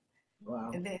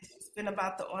 Wow. And then it's just been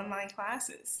about the online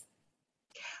classes.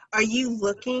 Are you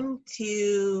looking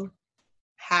to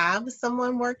have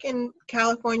someone work in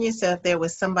California? So if there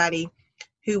was somebody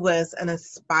who was an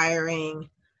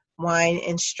aspiring wine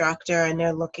instructor and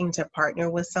they're looking to partner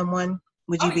with someone,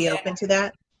 would you be open to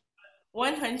that?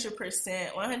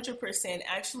 100%.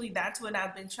 Actually, that's what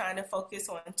I've been trying to focus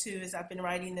on too, is I've been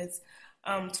writing this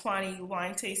Tuanni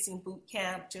wine tasting boot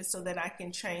camp just so that I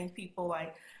can train people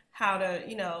like how to,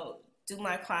 do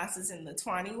my classes in the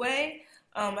Tuanni way.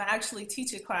 I actually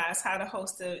teach a class how to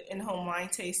host an in-home wine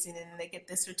tasting, and they get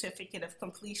the certificate of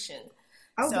completion.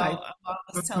 So I'm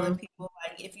always telling people,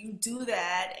 like, if you do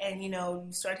that and, you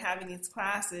start having these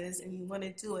classes and you want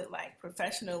to do it like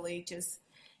professionally, just,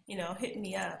 hit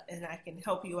me up and I can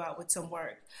help you out with some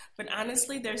work. But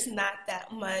honestly, there's not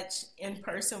that much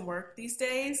in-person work these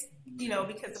days,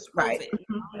 because of COVID.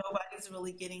 Nobody's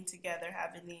really getting together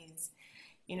having these,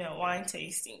 wine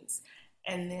tastings.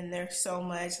 And then there's so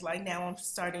much, like now I'm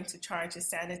starting to charge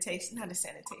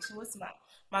what's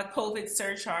my COVID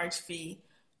surcharge fee,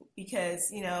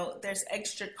 because, there's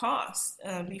extra costs.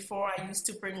 Before I used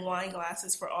to bring wine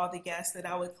glasses for all the guests that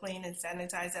I would clean and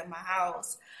sanitize at my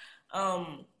house.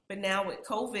 But now with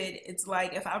COVID, it's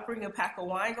like if I bring a pack of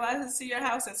wine glasses to your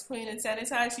house that's clean and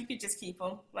sanitized, you could just keep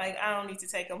them. Like, I don't need to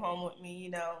take them home with me,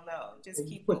 no, just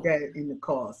keep them. Put that in the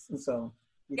cost, and so.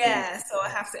 So I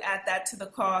have to add that to the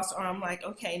cost, or I'm like,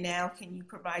 okay, now can you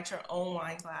provide your own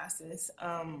wine glasses?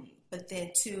 But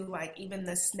then too, like even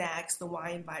the snacks, the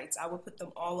wine bites, I would put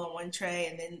them all on one tray,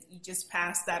 and then you just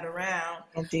pass that around.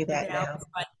 And do that now. It's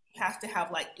like you have to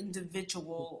have like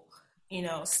individual,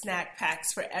 snack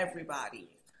packs for everybody.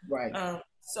 Right.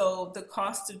 So the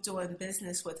cost of doing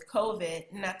business with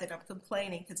COVID, not that I'm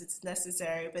complaining because it's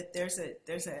necessary, but there's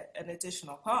an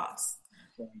additional cost.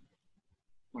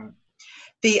 Right.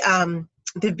 The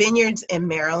vineyards in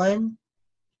Maryland,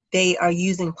 they are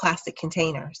using plastic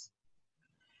containers.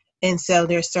 And so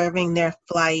they're serving their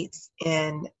flights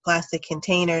in plastic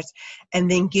containers and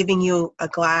then giving you a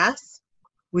glass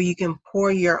where you can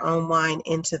pour your own wine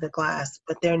into the glass.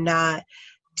 But they're not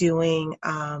doing,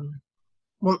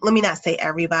 well, let me not say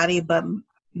everybody, but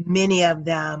many of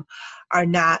them are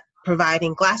not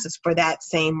providing glasses for that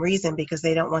same reason, because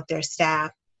they don't want their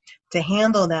staff to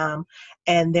handle them,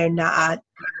 and they're not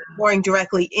pouring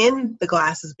directly in the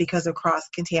glasses because of cross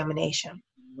contamination.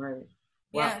 Right.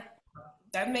 Wow. Yeah,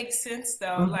 that makes sense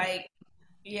though. Like,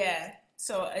 yeah.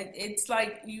 So it's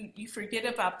like you forget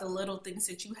about the little things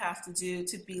that you have to do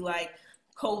to be like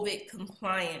COVID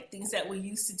compliant, things that we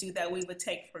used to do that we would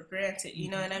take for granted.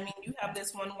 You know what I mean? You have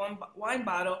this one wine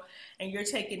bottle and you're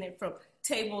taking it from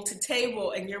table to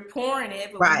table and you're pouring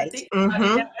it. But when you think about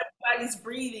it, everybody's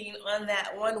breathing on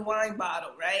that one wine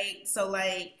bottle, right? So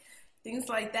like things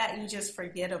like that you just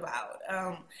forget about.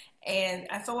 And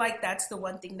I feel like that's the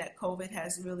one thing that COVID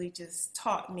has really just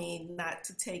taught me, not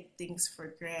to take things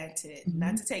for granted,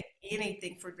 not to take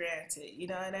anything for granted. You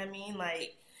know what I mean?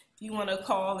 Like if you want to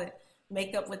call and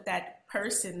make up with that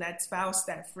person, that spouse,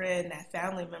 that friend, that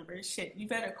family member, shit, you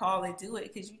better call and do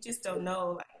it, because you just don't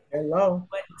know like,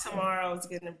 what tomorrow's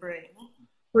going to bring.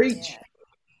 Preach.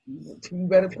 Yeah. You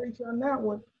better preach on that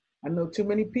one. I know too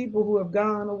many people who have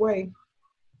gone away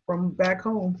from back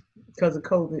home because of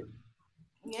COVID.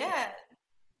 Yeah.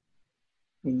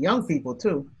 And young people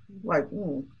too. Like,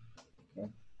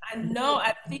 I know.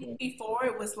 I think before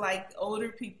it was like older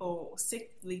people,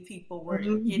 sickly people were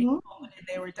getting COVID and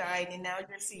they were dying, and now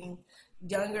you're seeing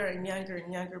younger and younger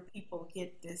and younger people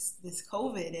get this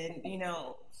COVID, and you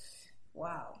know,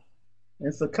 wow.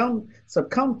 And succumb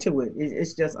to it.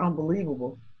 It's just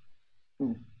unbelievable.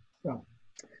 So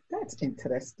that's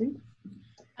interesting.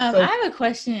 I have a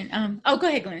question. Go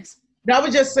ahead, Glennis. I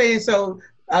was just saying, so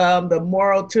the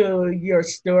moral to your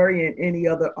story and any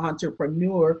other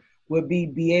entrepreneur would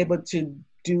be able to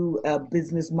do a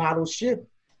business model shift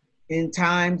in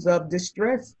times of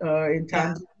distress, in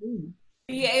times of need.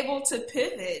 Be able to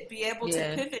pivot.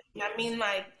 I mean,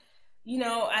 like, you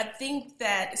know, I think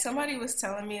that somebody was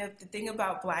telling me the thing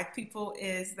about Black people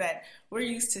is that we're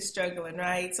used to struggling,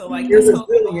 right? So like this whole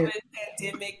COVID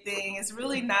pandemic thing is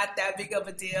really not that big of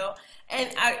a deal. And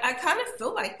I kind of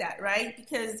feel like that, right?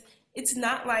 Because it's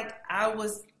not like I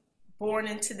was born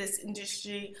into this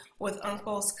industry with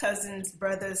uncles, cousins,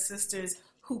 brothers, sisters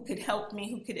who could help me,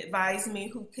 who could advise me,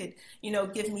 who could, you know,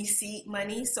 give me seed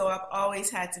money. So I've always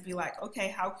had to be like, okay,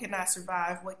 how can I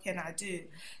survive? What can I do?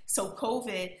 So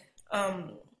COVID,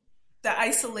 the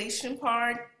isolation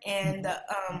part and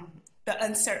the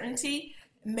uncertainty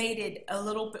made it a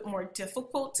little bit more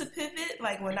difficult to pivot.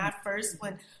 Like when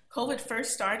COVID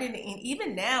first started, and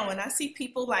even now when I see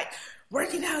people like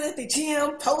working out at the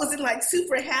gym, posing like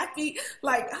super happy,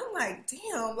 like I'm like,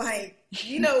 damn, like,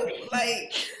 you know,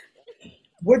 like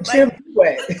what gym you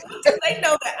at? They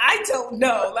know that I don't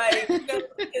know. Like, you know,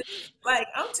 like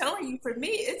I'm telling you, for me,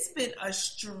 it's been a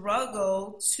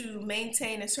struggle to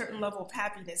maintain a certain level of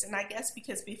happiness. And I guess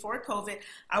because before COVID,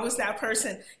 I was that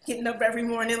person getting up every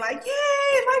morning like,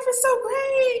 yay, life is so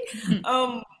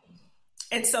great.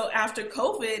 And so after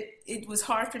COVID, it was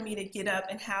hard for me to get up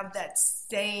and have that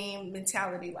same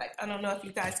mentality. Like, I don't know if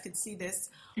you guys could see this,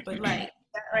 but like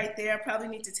that right there, I probably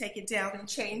need to take it down and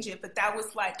change it. But that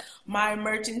was like my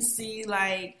emergency,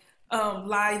 like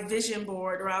live vision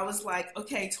board, where I was like,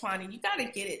 okay, Tuanni, you got to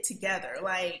get it together.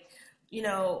 Like, you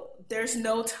know, there's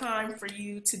no time for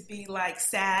you to be like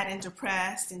sad and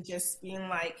depressed and just being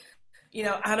like, you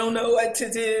know, I don't know what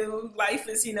to do. Life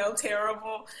is, you know,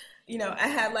 terrible. You know, I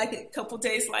had like a couple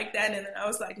days like that, and then I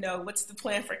was like, no, what's the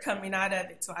plan for coming out of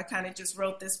it? So I kind of just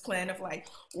wrote this plan of like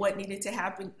what needed to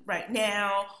happen right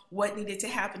now, what needed to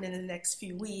happen in the next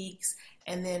few weeks,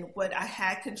 and then what I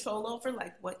had control over,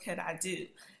 like what could I do?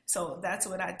 So that's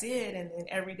what I did. And then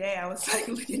every day I was like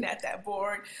looking at that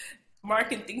board,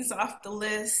 marking things off the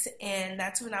list. And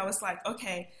that's when I was like,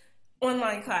 okay,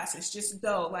 online classes, just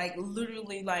go. Like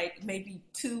literally like maybe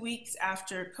 2 weeks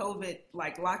after COVID,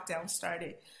 like lockdown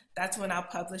started, that's when I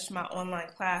published my online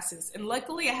classes. And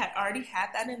luckily I had already had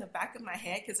that in the back of my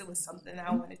head because it was something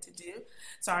I wanted to do.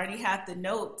 So I already had the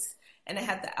notes and I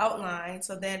had the outline.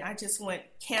 So then I just went,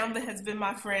 Canva has been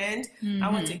my friend. I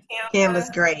went to Canva. Canva's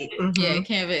great. Yeah,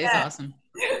 Canva is awesome.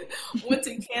 Went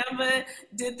to Canva,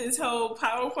 did this whole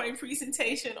PowerPoint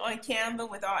presentation on Canva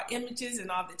with all images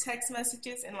and all the text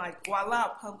messages, and like voila,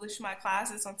 published my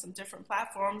classes on some different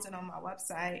platforms and on my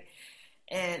website.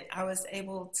 And I was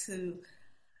able to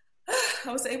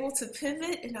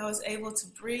pivot, and I was able to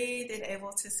breathe and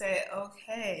able to say,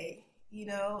 okay, you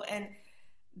know, and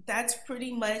that's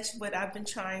pretty much what I've been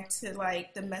trying to,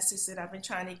 like, the message that I've been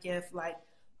trying to give, like,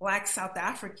 Black South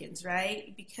Africans,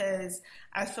 right? Because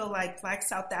I feel like Black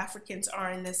South Africans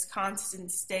are in this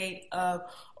constant state of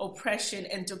oppression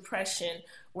and depression,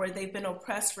 where they've been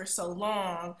oppressed for so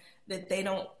long that they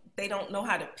don't know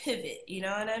how to pivot, you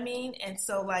know what I mean? And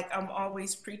so like I'm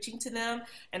always preaching to them,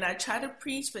 and I try to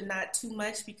preach but not too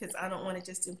much because I don't want to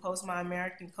just impose my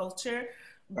American culture.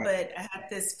 Right. But I had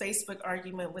this Facebook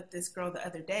argument with this girl the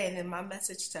other day, and then my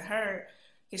message to her,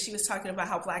 because she was talking about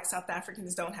how Black South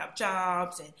Africans don't have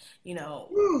jobs, and you know,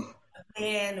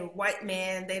 a white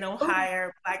man, they don't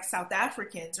hire Black South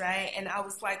Africans, right? And I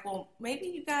was like, well,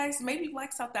 maybe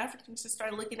Black South Africans should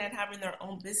start looking at having their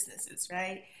own businesses,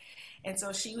 right? And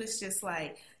so she was just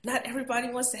like, not everybody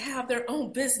wants to have their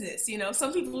own business. You know,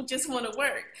 some people just want to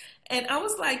work. And I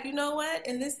was like, you know what?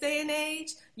 In this day and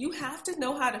age, you have to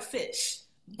know how to fish.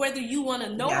 Whether you want to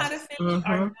know how to fish or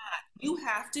not, you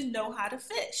have to know how to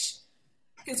fish.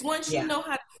 Because once you know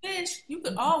how to fish, you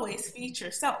can always feed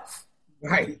yourself.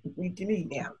 Right. We can eat.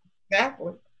 Yeah.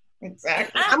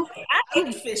 Exactly. I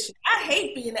hate fishing. I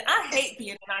hate being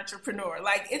an entrepreneur.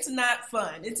 Like, it's not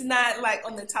fun. It's not like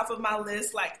on the top of my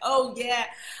list. Like, oh yeah,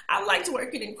 I liked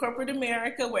working in corporate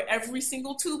America, where every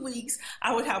single 2 weeks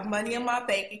I would have money in my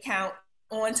bank account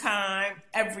on time,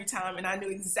 every time, and I knew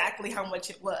exactly how much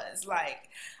it was. Like,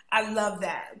 I love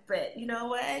that. But you know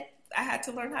what? I had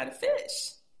to learn how to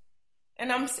fish,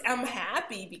 and I'm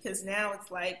happy because now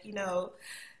it's like, you know,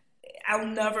 I'll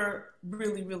never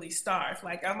really, really starve.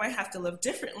 Like, I might have to live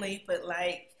differently, but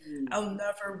like, I'll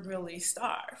never really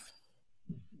starve.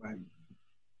 Right.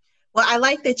 Well, I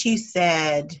like that you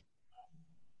said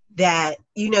that,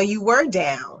 you know, you were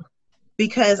down,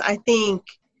 because I think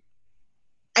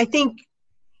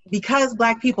because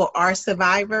Black people are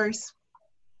survivors,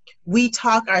 we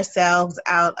talk ourselves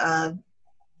out of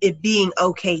it being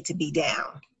okay to be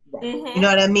down. Mm-hmm. You know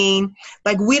what I mean?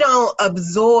 Like, we don't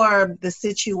absorb the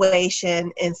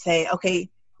situation and say, okay,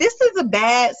 this is a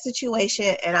bad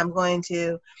situation and I'm going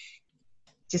to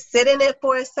just sit in it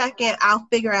for a second. I'll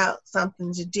figure out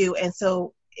something to do. And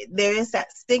so there is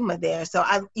that stigma there. So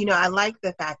I like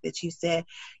the fact that you said,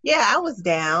 yeah, I was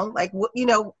down. Like, you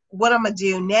know, what I'm going to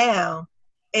do now?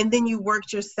 And then you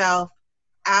worked yourself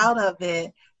out of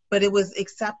it, but it was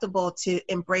acceptable to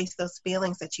embrace those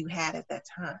feelings that you had at that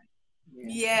time.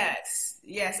 Yes.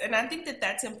 And I think that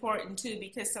that's important too,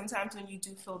 because sometimes when you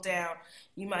do feel down,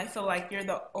 you might feel like you're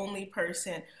the only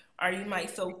person, or you might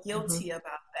feel guilty about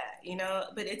that, you know,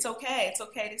 but it's okay. It's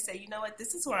okay to say, you know what,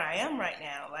 this is where I am right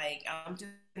now. Like, I'm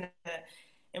just going to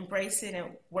embrace it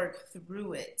and work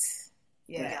through it.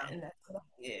 Yeah. And that's what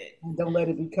I did. And don't let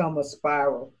it become a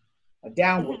spiral, a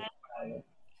downward spiral.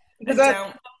 Because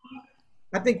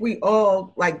I think we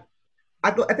all, like, I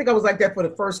think I was like that for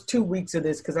the first 2 weeks of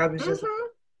this, because I was just,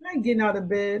 I ain't getting out of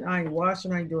bed, I ain't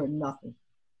washing, I ain't doing nothing.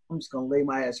 I'm just going to lay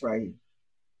my ass right here.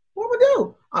 What would I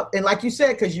do? And like you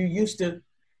said, because you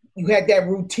had that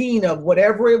routine of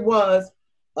whatever it was,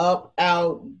 up,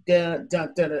 out, down,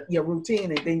 your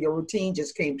routine, and then your routine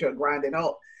just came to a grinding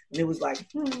halt. And it was like,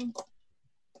 what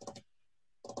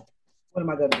am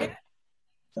I going to do?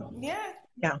 So, yeah.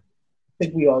 I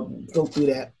think we all go through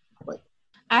that.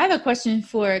 I have a question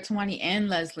for Tuanni and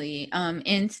Leslie and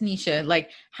Tanisha.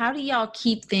 Like, how do y'all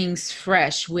keep things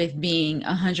fresh with being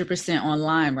 100%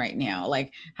 online right now?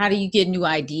 Like, how do you get new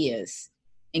ideas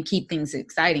and keep things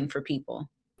exciting for people?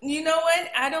 You know what?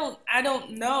 I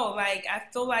don't know. Like, I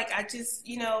feel like I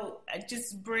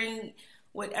just bring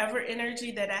whatever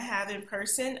energy that I have in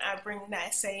person, I bring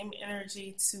that same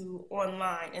energy to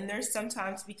online. And there's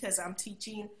sometimes, because I'm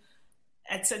teaching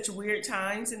at such weird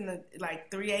times in the,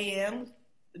 like, 3 a.m.,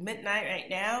 midnight right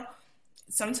now,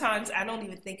 sometimes I don't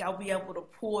even think I'll be able to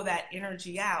pull that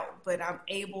energy out, but I'm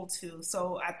able to.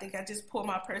 So I think I just pull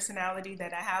my personality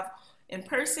that I have in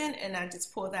person, and I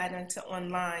just pull that into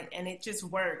online, and it just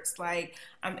works. Like,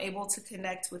 I'm able to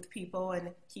connect with people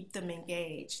and keep them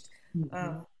engaged.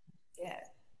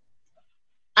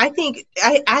 I think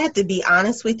I have to be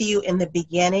honest with you. In the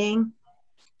beginning,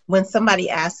 when somebody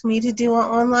asked me to do an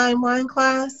online wine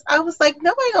class, I was like,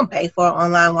 nobody gonna pay for an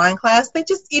online wine class. They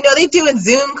just, they doing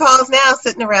Zoom calls now,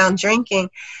 sitting around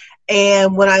drinking.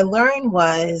 And what I learned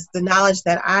was the knowledge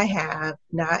that I have,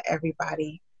 not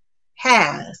everybody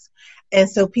has. And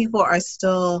so people are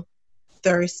still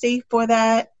thirsty for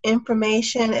that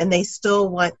information, and they still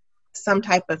want some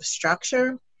type of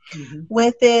structure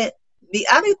with it. The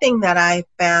other thing that I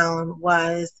found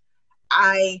was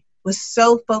I was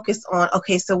so focused on,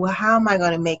 okay, so how am I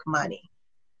going to make money?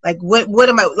 Like, what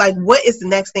is the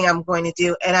next thing I'm going to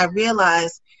do? And I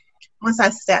realized once I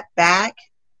stepped back,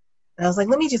 and I was like,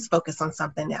 let me just focus on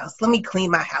something else. Let me clean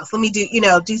my house. Let me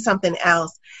do something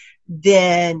else.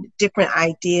 then different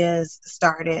ideas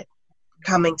started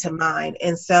coming to mind.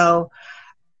 And so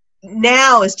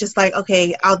now it's just like,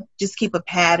 okay, I'll just keep a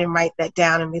pad and write that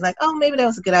down and be like, oh, maybe that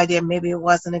was a good idea. Maybe it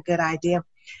wasn't a good idea.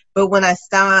 But when I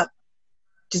stopped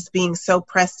just being so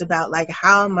pressed about like,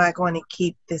 how am I going to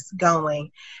keep this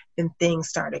going? And things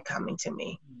started coming to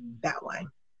me that way.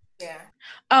 Yeah.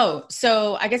 Oh,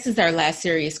 so I guess it's our last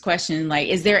serious question. Like,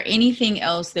 is there anything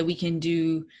else that we can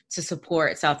do to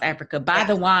support South Africa? Buy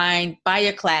the wine, buy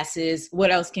your classes.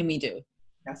 What else can we do?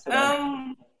 That's what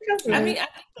I mean, I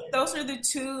think those are the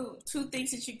two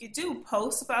things that you could do.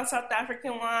 Post about South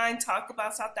African wine, talk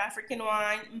about South African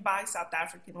wine, and buy South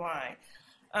African wine.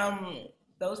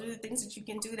 Those are the things that you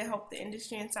can do to help the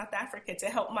industry in South Africa, to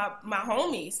help my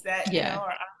homies that you know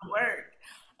are out of work.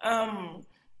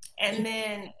 And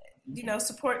then, you know,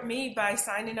 support me by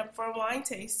signing up for a wine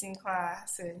tasting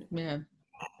class. And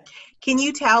Can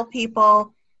you tell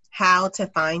people how to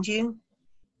find you?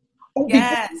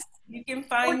 Yes, you can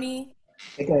find me.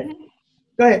 Okay.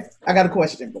 Go ahead. I got a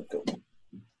question.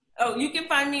 Oh, you can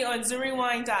find me on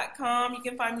zuriwine.com. You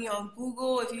can find me on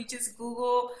Google. If you just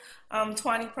Google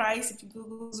Tuanni Price, if you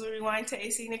Google Zuri Wine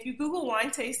Tasting, if you Google Wine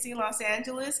Tasting Los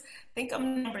Angeles, I think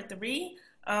I'm number 3.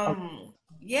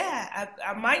 Yeah,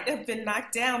 I might have been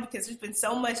knocked down because there's been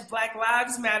so much Black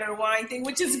Lives Matter wine thing,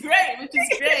 which is great.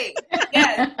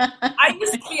 Yeah, I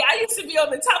used to be on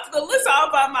the top of the list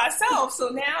all by myself. So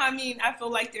now, I mean, I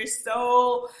feel like there's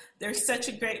such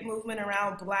a great movement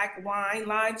around Black wine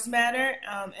lives matter,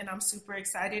 and I'm super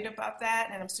excited about that,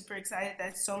 and I'm super excited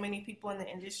that so many people in the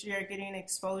industry are getting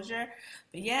exposure.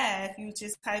 But yeah, if you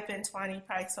just type in Tuanni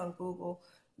Price on Google,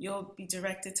 you'll be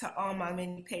directed to all my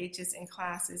many pages and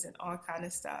classes and all kind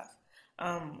of stuff,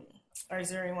 or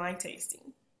Zuri Wine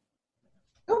Tasting.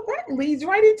 Oh, that leads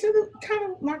right into the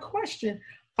kind of my question.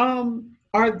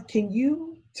 Can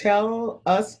you tell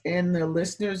us and the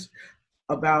listeners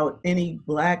about any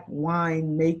Black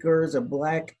wine makers or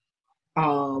Black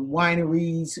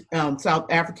wineries,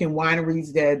 South African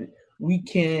wineries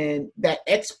that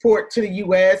export to the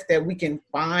U.S. that we can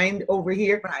find over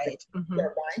here? Right.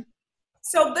 Mm-hmm.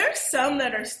 So there's some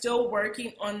that are still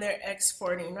working on their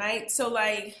exporting, right? So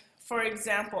like, for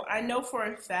example, I know for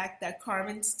a fact that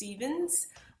Carmen Stevens,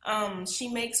 she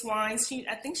makes wines.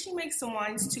 I think she makes some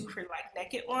wines too for like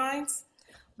Naked Wines.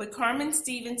 But Carmen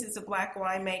Stevens is a Black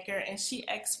winemaker, and she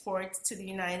exports to the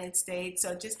United States.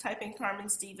 So just type in Carmen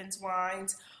Stevens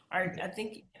wines, or I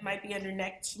think it might be under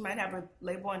she might have a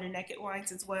label under Naked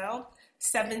Wines as well.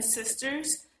 Seven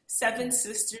Sisters,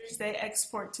 they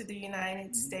export to the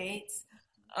United States.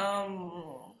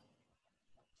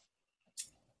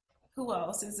 Who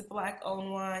else is a Black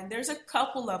owned wine? There's a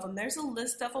couple of them. There's a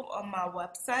list of them on my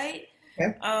website.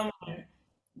 Okay.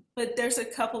 But there's a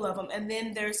couple of them. And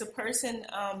then there's a person,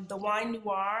 the Wine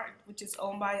Noir, which is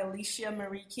owned by Alicia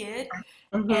Marie Kidd.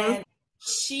 Mm-hmm. And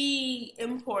she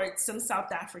imports some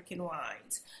South African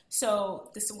wines. So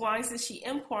the wines that she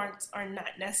imports are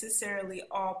not necessarily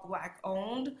all Black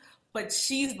owned, but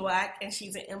she's Black and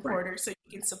she's an importer, so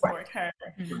you can support her.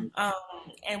 Mm-hmm.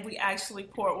 And we actually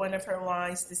poured one of her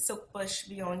wines, the Silk Bush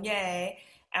Viognier,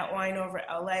 at Wine Over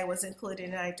LA, was included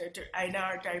in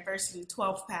our Diversity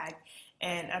 12 pack.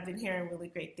 And I've been hearing really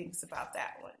great things about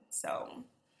that one. So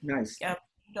nice.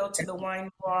 Go to the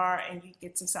Wine Bar and you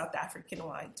get some South African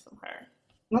wines from her.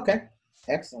 Okay,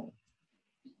 excellent.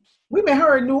 We met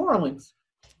her in New Orleans.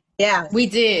 Yeah, we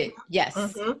did. Yes.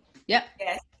 Mm-hmm. Yep.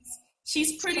 Yes.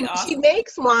 She's pretty awesome. She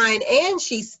makes wine and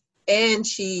she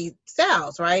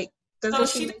sells, right? She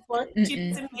doesn't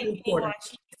make any wine.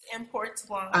 She just imports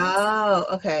wine. Oh,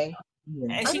 okay. Yeah.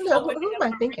 And I don't know. Who am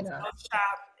I thinking of?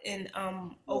 Shop in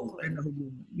Oakland.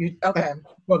 Okay.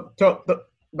 Talk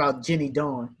about Jenny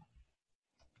Dawn.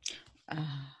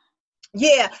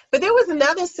 Yeah, but there was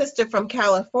another sister from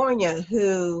California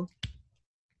who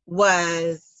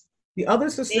was the other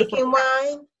sister making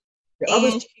wine. The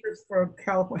other sister from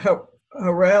California,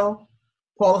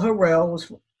 Paula Harrell was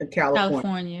from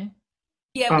California.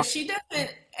 Yeah, but she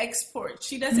doesn't export.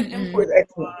 She doesn't import.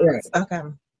 Right. Okay.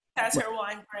 Has her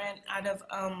wine brand out of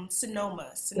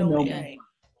Sonoma. Sonoma.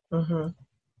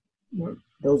 Mm-hmm.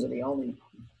 Those are the only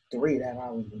 3 that I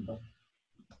remember.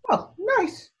 Oh,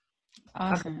 nice.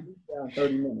 Awesome.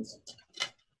 30 minutes.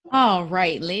 All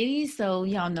right, ladies. So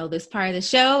y'all know this part of the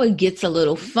show. It gets a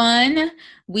little fun.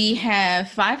 We have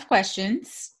 5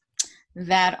 questions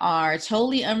that are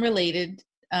totally unrelated.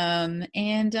 And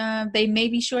they may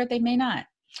be short, they may not.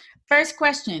 First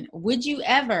question, would you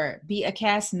ever be a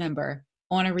cast member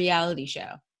on a reality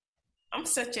show? I'm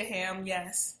such a ham,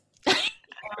 yes.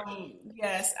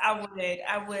 Yes, I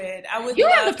would. You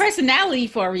have a personality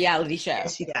for a reality show.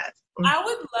 Yes, she does. I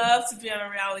would love to be on a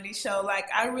reality show. Like,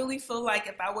 I really feel like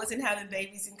if I wasn't having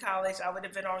babies in college, I would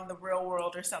have been on The Real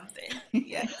World or something.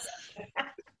 Yes.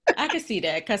 I can see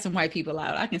that. Cussing white people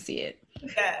out. I can see it.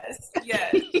 Yes.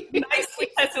 Nicely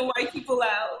cussing white people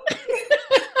out.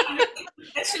 I'm in the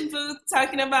session booth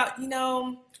talking about,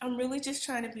 I'm really just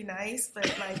trying to be nice, but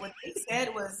like what they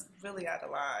said was really out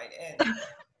of line. And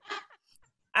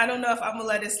I don't know if I'm going to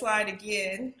let it slide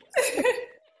again.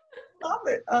 Love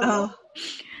it.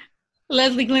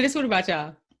 Leslie, Glennis, what about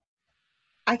y'all?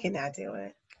 I cannot do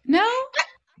it. No?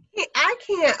 I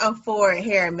can't afford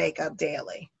hair and makeup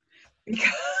daily.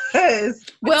 Because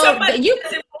you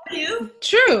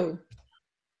true.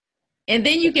 And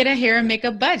then you get a hair and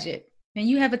makeup budget. And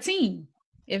you have a team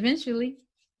eventually.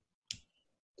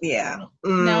 Yeah.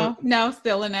 No,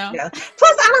 still a no. Yeah.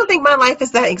 Plus, I don't think my life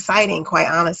is that exciting, quite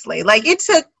honestly. Like, it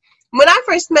took, when I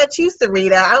first met you,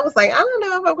 Sarita, I was like, I don't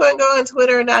know if I'm going to go on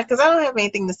Twitter or not, because I don't have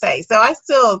anything to say. So I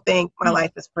still think my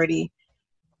life is pretty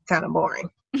kind of boring.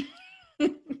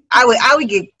 I would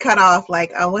get cut off,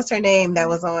 like, what's her name that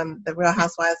was on The Real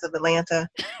Housewives of Atlanta?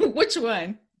 Which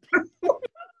one?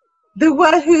 The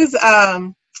one who's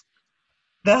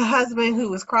the husband who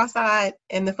was cross-eyed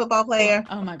and the football player.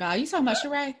 Oh my God, you talking about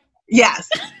Sheree? Yes.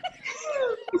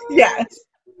 Yes.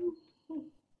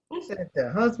 Said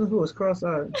the husband who was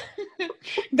cross-eyed.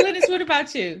 Glennis, what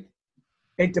about you?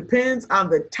 It depends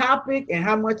on the topic and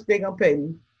how much they're gonna pay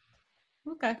me.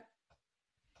 Okay,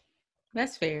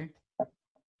 that's fair.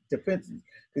 Depends,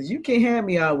 because you can't have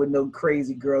me out with no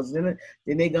crazy girls. Then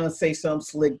they gonna say something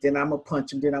slick. Then I'm gonna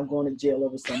punch them. Then I'm going to jail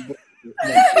over some bullshit.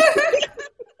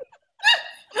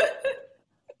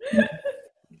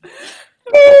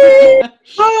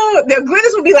 Oh, the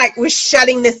Glennis would be like, we're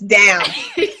shutting this down.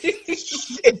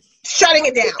 Shutting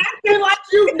it down. Acting like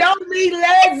you know me,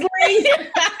 Leslie.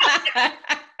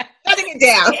 Shutting it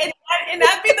down. And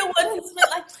I'd be the one who's been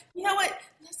like, you know what?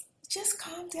 Let's just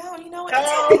calm down. You know what?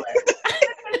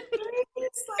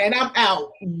 And I'm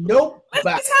out. Nope.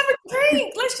 Let's just have a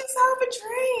drink. Let's just have a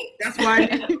drink. That's why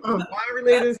my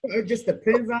relators, it just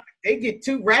depends on. They get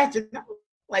too ratchet. I'm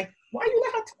like, why you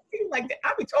let her talk to you like that?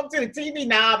 I be talking to the TV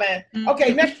now, man.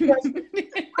 Okay, next question.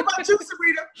 How about you,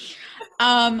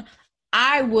 Sarita?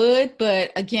 I would,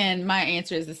 but again, my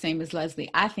answer is the same as Leslie.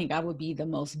 I think I would be the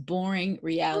most boring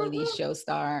reality show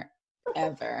star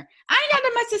ever. I ain't got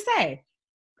that much to say.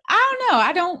 I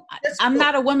don't know. I'm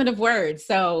not a woman of words,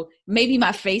 so maybe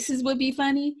my faces would be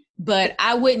funny, but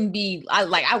I wouldn't be.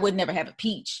 I would never have a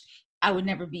peach. I would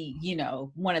never be,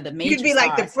 one of the major. You'd be stars.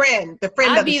 like the friend.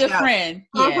 I'd be the friend.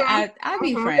 Yeah, I'd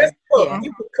be the friend. Yeah.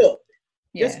 You could cook.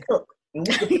 Yeah. Just cook, and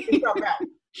we can figure something out.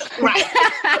 Right.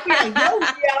 I'll be on your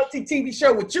reality TV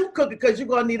show with you cooking because you're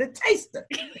gonna need a taster.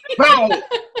 Right.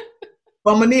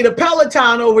 But I'm gonna need a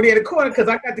Peloton over there in the corner because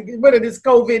I got to get rid of this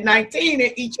COVID-19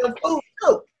 and eat your food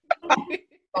too.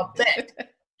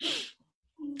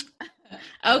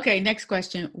 Okay, next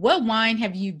question. What wine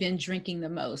have you been drinking the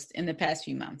most in the past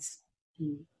few months?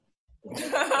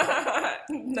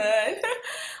 None.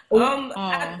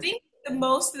 I think the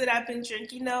most that I've been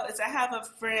drinking though is I have a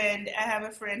friend.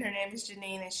 Her name is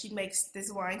Janine, and she makes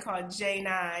this wine called J9.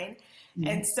 Mm-hmm.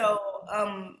 And so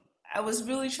I was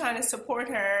really trying to support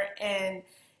her, and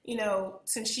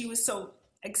since she was so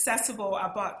accessible, I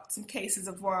bought some cases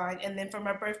of wine, and then for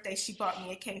my birthday she bought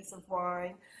me a case of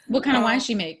wine. What kind of wine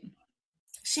she make?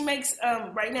 She makes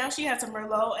right now she has a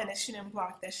Merlot and a Chenin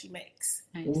Blanc that she makes.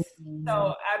 Nice.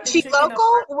 So she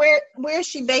local? Where is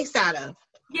she based out of?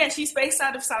 Yeah, she's based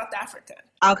out of South Africa.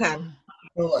 Okay.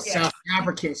 Oh, yeah. South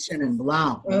African Chenin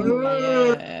Blanc.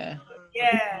 Yeah.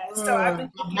 Yeah. So I've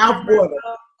been mouth water.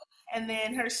 And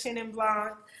then her Chenin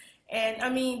Blanc,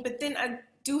 and but then I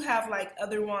do have like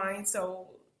other wines, so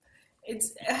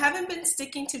I haven't been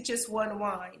sticking to just one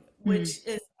wine, which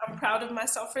is, I'm proud of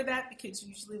myself for that, because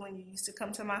usually when you used to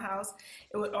come to my house,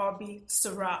 it would all be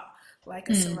Syrah, like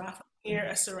a Syrah from here,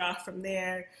 a Syrah from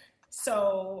there.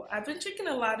 So I've been drinking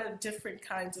a lot of different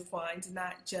kinds of wines,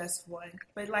 not just one.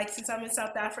 But like since I'm in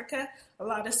South Africa, a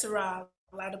lot of Syrah,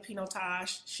 a lot of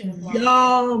Pinotage, Chenin Blanc.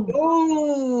 Yum!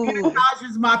 Ooh, Pinotage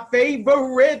is my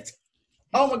favorite.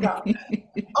 Oh my god!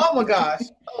 Oh my gosh!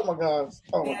 Oh my gosh!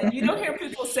 Oh my gosh! You don't hear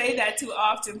people say that too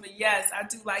often, but yes, I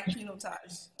do like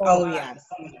Pinotage. Oh yes,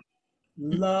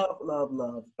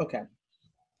 love. Okay,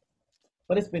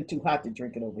 but it's been too hot to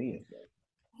drink it over here.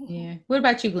 Yeah. What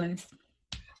about you, Glennis?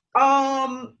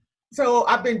 So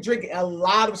I've been drinking a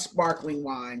lot of sparkling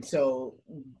wine. So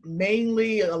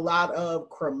mainly a lot of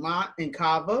Cremant and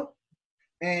Cava,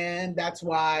 and that's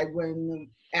why when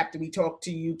after we talked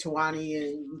to you, Tuanni,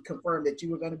 and we confirmed that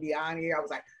you were going to be on here, I was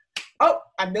like, oh,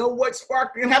 I know what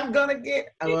sparkling I'm going to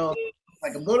get. Well,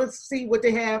 like, I'm going to see what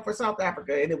they have for South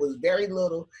Africa. And it was very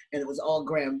little, and it was all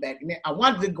Graham-Beck. And I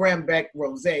wanted the Graham-Beck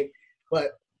rosé,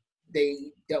 but they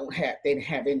didn't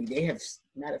have any. They have,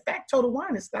 matter of fact, Total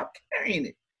Wine has stopped carrying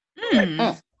it.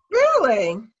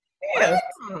 Really? Yeah.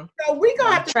 So we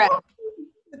going to have to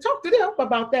talk to them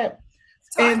about that.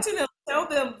 Talk to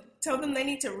them. Tell them they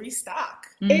need to restock.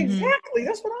 Exactly.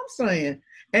 That's what I'm saying.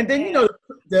 And then, you know,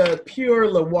 the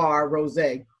Pure Loire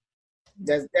rosé.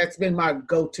 That's been my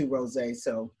go-to rosé.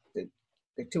 So the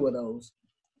two of those.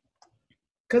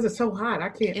 Because it's so hot. I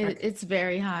can't. It's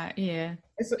very hot. Yeah.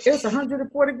 It's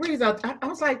 104 degrees out. I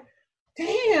was like,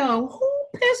 damn, who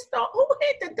pissed off? Who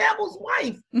hit the devil's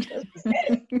wife? What's the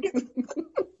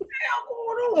hell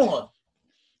going on?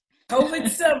 COVID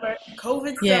summer.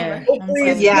 Hopefully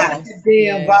it's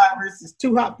damn virus is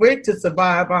too hot for it to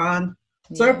survive on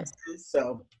surfaces.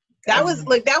 So that was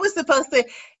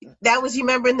you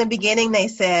remember in the beginning they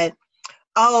said,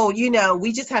 oh, you know,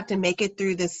 we just have to make it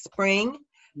through this spring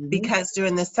because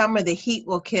during the summer the heat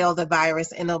will kill the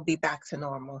virus and it'll be back to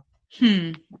normal.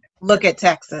 Look at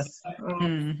Texas.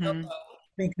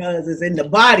 Because it's in the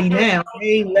body now.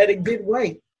 We ain't let it get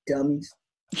away, dummies.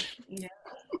 Yeah.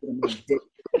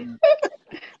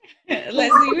 Leslie,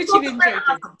 what you been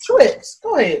drinking? Trips.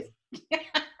 Go ahead.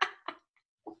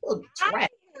 I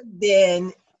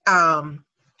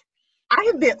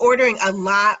have been ordering a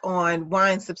lot on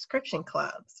wine subscription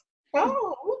clubs.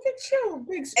 Oh, look at you,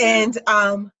 big and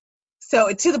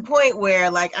so to the point where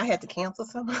like I had to cancel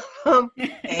some of them.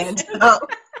 And I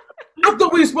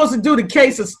thought we were supposed to do the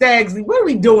case of Stags. What are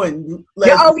we doing?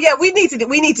 Yeah, we need to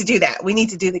do that. We need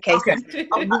to do the case. Okay.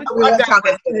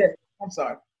 I'm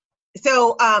sorry.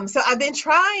 So I've been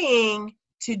trying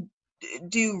to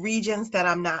do regions that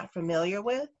I'm not familiar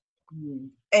with,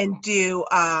 and do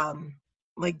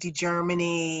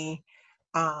Germany,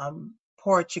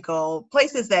 Portugal,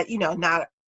 places that not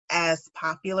as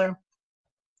popular.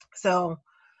 So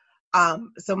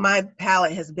my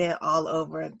palate has been all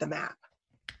over the map.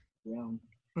 Yeah,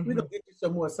 we're gonna get you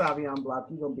some more Sauvignon Blanc.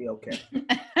 You're gonna be okay.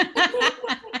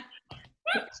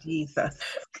 Jesus.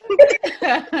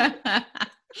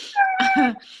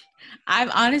 I've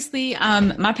honestly,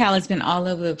 my palate's been all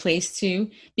over the place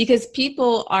too, because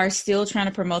people are still trying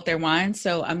to promote their wine.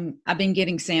 So I've been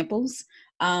getting samples.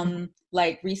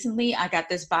 Like recently I got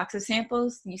this box of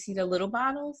samples. You see the little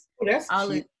bottles? Oh, that's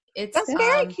cute. That's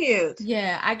very cute.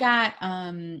 Yeah, I got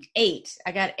 8.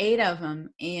 I got 8 of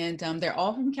them, and they're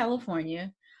all from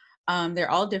California.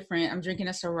 They're all different. I'm drinking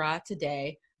a Syrah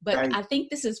today. But right. I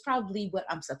think this is probably what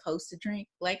I'm supposed to drink.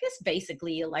 Like, it's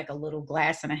basically like a little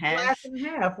glass and a half. Glass and a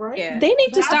half, right? Yeah. They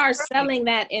need to start selling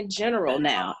that in general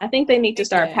now. I think they need to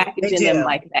start packaging them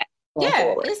like that.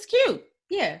 Forward. It's cute.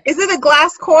 Yeah. Is it a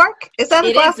glass cork? Is that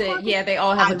a glass cork? Yeah, they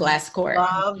all have a glass cork.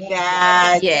 Love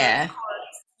that. Yeah.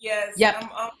 Yes. Yep.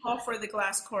 I'm all for the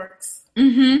glass corks.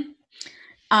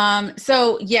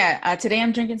 So today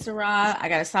I'm drinking Syrah. I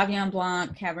got a Sauvignon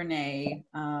Blanc, Cabernet,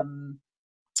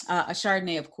 a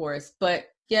Chardonnay, of course, but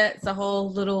yeah, it's a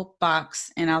whole little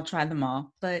box, and I'll try them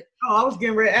all. But I was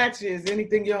getting ready to ask you, is there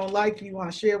anything you don't like you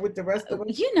want to share with the rest of us?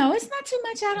 It's not too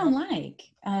much I don't like.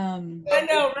 I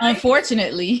know, right?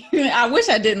 Unfortunately, I wish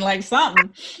I didn't like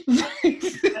something. And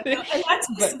I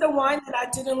tasted the wine that I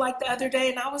didn't like the other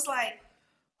day, and I was like,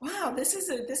 wow, this is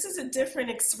a different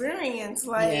experience.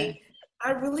 Like,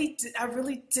 I really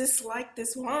dislike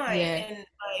this wine,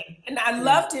 and I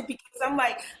loved it because I'm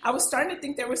like, I was starting to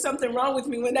think there was something wrong with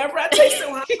me whenever I tasted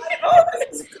wine. I'm like, oh,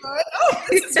 this is good. Oh,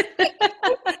 this is good.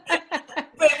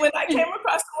 But when I came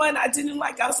across the one I didn't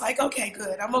like, I was like, okay,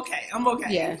 good. I'm okay.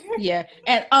 Yeah.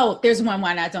 And there's one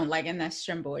wine I don't like, and that's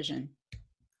Strimborgian.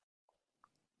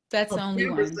 That's the only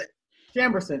one.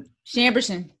 Chamberson.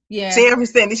 Yeah.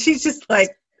 Chamberson. She's just like,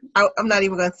 I'm not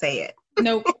even gonna say it.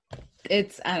 Nope.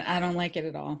 I don't like it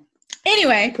at all.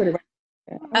 Anyway,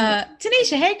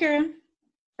 Tanisha, hey girl.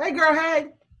 Hey girl,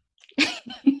 hey.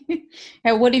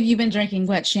 Hey, what have you been drinking?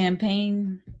 What,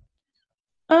 champagne?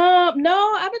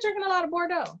 No, I've been drinking a lot of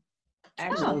Bordeaux.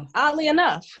 Actually, oddly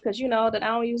enough, because you know that I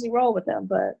don't usually roll with them,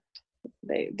 but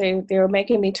they were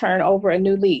making me turn over a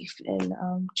new leaf and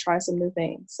try some new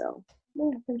things. So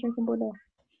yeah, I've been drinking Bordeaux.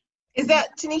 Is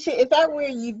that, Tanisha, is that where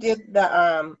you did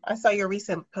the I saw your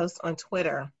recent post on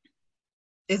Twitter.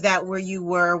 Is that where you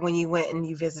were when you went and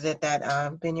you visited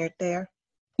that vineyard there?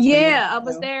 Yeah, I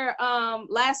was there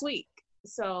last week.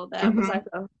 So that was like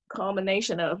a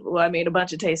culmination of, a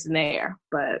bunch of tasting there.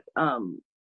 But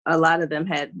a lot of them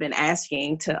had been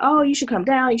asking you should come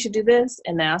down, you should do this.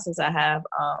 And now since I have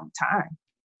time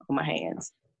on my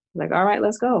hands, Like, all right,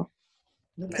 let's go.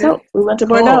 Okay. So we went to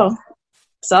Bordeaux,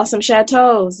 saw some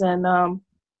chateaus and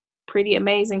pretty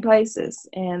amazing places.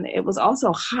 And it was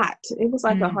also hot. It was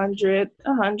like 100,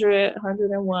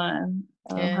 101.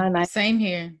 High night. Same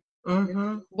here.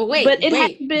 Mm-hmm. But wait,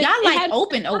 y'all like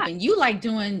open. You like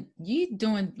doing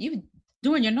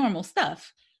your normal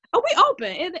stuff. Oh, we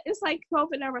open. It's like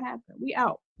COVID never happened. We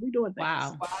out. We doing things.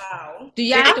 Wow. Do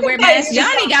y'all have to wear masks? Y'all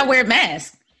ain't got to wear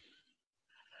masks.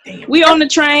 Damn. We on the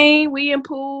train. We in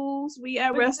pools. We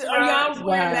at restaurants. Are y'all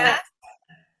wearing masks?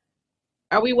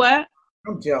 Are we what?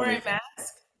 I'm jealous. Wearing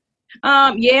masks?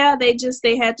 Yeah, they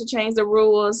had to change the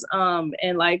rules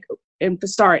and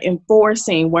start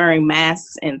enforcing wearing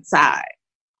masks inside,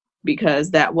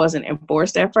 because that wasn't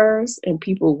enforced at first and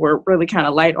people were really kind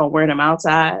of light on wearing them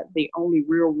outside. The only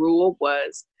real rule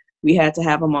was we had to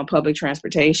have them on public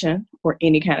transportation or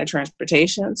any kind of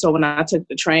transportation. So when I took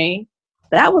the train,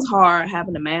 that was hard,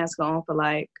 having the mask on for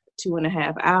like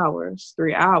 2.5 hours,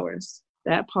 3 hours.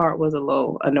 That part was a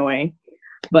little annoying.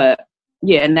 But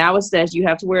yeah, now it says you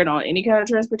have to wear it on any kind of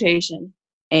transportation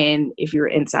and if you're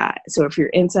inside. So if you're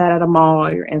inside at a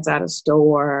mall, you're inside a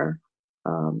store,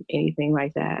 anything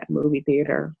like that, movie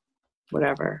theater,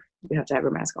 whatever, you have to have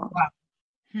your mask on. Wow.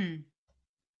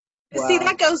 See,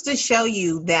 that goes to show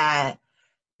you that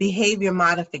behavior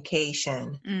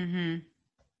modification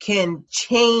can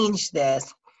change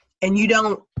this. And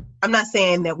I'm not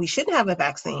saying that we shouldn't have a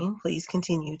vaccine. Please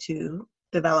continue to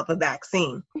develop a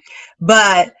vaccine.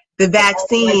 But the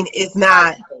vaccine is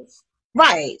not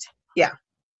right. Yeah.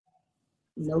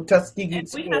 No Tuskegee. And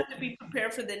we have to be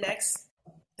prepared for the next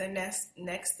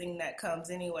thing that comes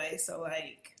anyway. So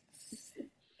like,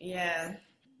 yeah.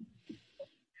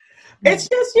 It's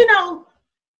just,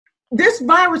 this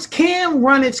virus can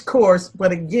run its course,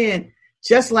 but again,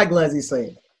 just like Leslie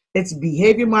said, it's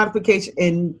behavior modification,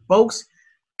 and folks,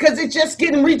 because it's just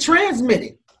getting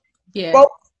retransmitted. Yeah.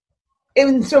 Folks,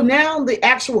 and so now the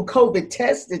actual COVID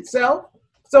test itself.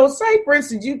 So say, for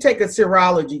instance, you take a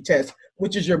serology test,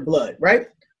 which is your blood, right?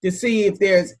 To see if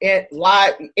there's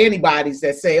live antibodies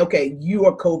that say, okay, you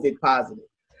are COVID positive.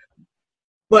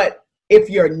 But if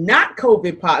you're not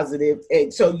COVID positive,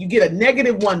 and so you get a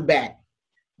 -1 back,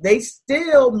 they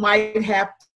still might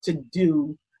have to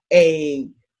do the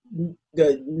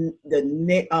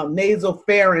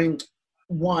nasopharynx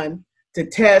one to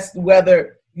test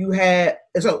whether you had.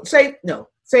 So say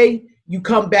you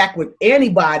come back with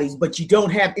antibodies, but you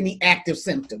don't have any active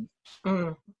symptoms.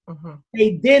 Mm-hmm.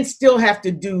 They then still have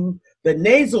to do the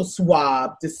nasal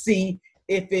swab to see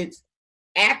if it's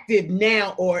active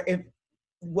now or if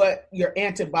what your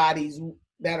antibodies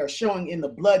that are showing in the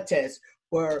blood test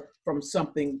were from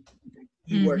something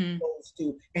you were exposed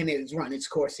to and it has run its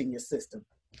course in your system.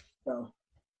 So,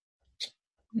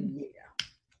 yeah.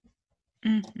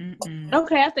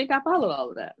 Okay, I think I follow all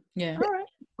of that. Yeah.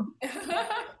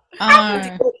 All right.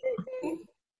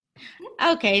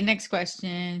 Okay, next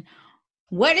question.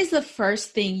 What is the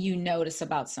first thing you notice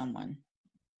about someone?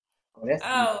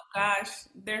 Oh gosh,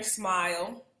 their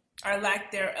smile or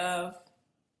lack thereof.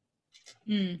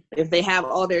 If they have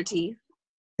all their teeth.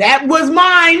 That was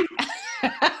mine.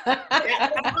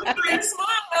 Their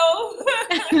smile.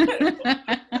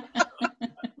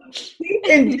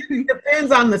 And it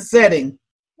depends on the setting.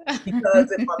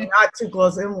 Because if I'm not too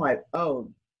close, I'm like, oh,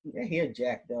 your hair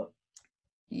jacked up.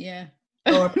 Yeah.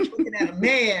 Or if I'm looking at a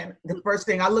man, the first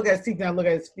thing I look at his teeth and I look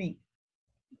at his feet.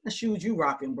 What shoes you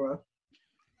rocking, bro?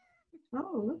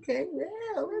 Oh, okay.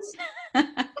 Yeah.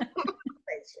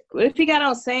 What if he got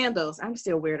on sandals? I'm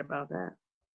still weird about that.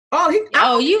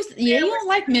 You don't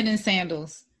like men in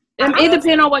sandals. It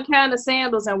depends on what kind of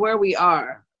sandals and where we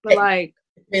are. But like,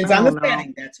 depends on the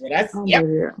setting. That's what I see.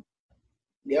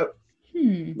 Yep.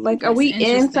 Like, are we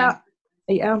inside?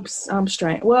 Yeah, I'm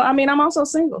straight. Well, I mean, I'm also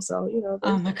single, so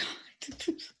Oh my God.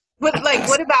 But like,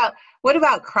 what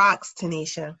about Crocs,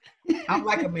 Tanisha? I'm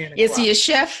like a man. Is he a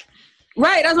chef?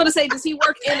 Right. I was going to say, does he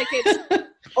work in a kitchen?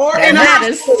 Or in a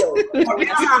hospital. Or in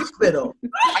a hospital.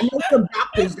 I know some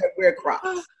doctors that wear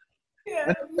Crocs.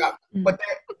 Yeah. But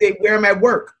they wear them at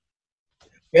work.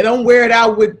 They don't wear it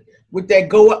out with that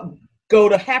go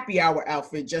to happy hour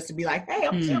outfit just to be like, hey,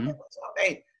 I'm chilling. What's up?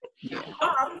 Hey.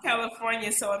 I'm from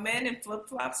California, so a man in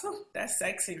flip-flops, that's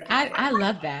sexy. Right I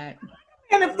love that.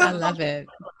 I love it.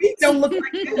 Feet don't look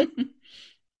like that.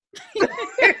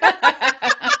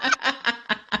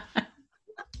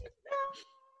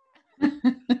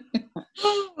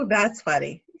 Oh, that's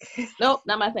funny. Nope,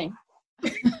 not my thing.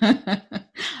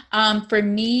 For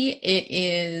me, it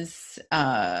is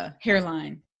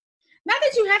hairline. Not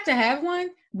that you have to have one,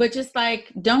 but just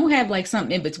like don't have like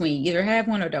something in between. Either have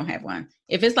one or don't have one.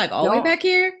 If it's like all the way back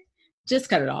here, just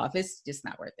cut it off. It's just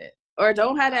not worth it. Or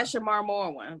don't have that Shamar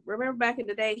Moore one. Remember back in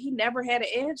the day, he never had an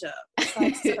edge up. It's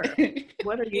like, sir,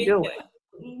 what are you doing?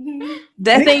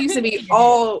 That thing used to be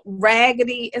all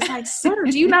raggedy. It's like, sir,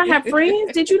 do you not have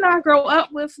friends? Did you not grow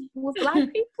up with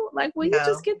black people? Like, will you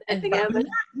just get that together?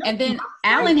 And then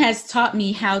Alan has taught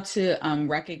me how to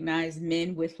recognize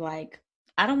men with, like,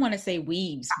 I don't want to say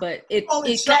weaves, but it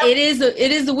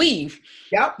is a weave.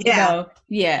 Yep. Yeah.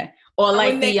 Yeah. Or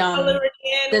like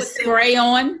the spray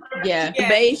on. Yeah. The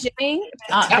Beijing.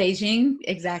 Beijing.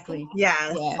 Exactly.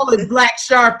 Yeah. Call it Black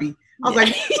Sharpie. I was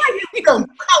like, you gonna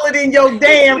color it in your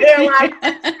damn hairline?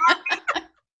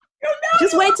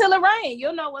 Just wait till it rains.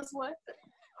 You'll know what's what. I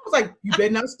was like, you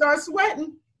better not start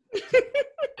sweating.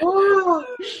 Oh,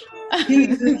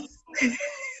 Jesus.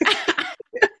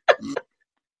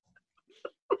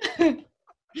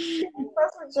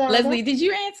 Leslie, did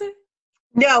you answer?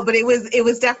 No, but it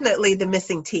was definitely the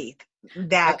missing teeth.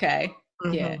 That okay.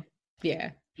 Mm-hmm. Yeah.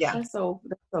 That's so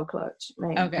clutch,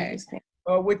 man. Okay.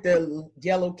 Or with the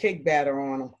yellow cake batter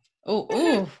on them.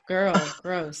 Oh, girl,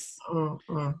 gross. And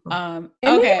okay.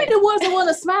 maybe the ones that want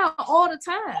to smile all the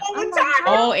time.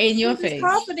 All in your face.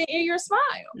 Confident in your smile.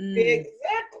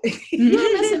 Exactly.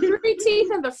 You're missing 3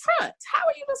 teeth in the front. How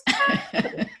are you this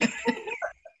confident?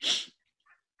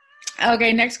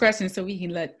 Okay, next question so we can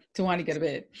let Tuanni go to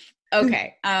bed.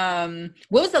 Okay.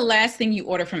 What was the last thing you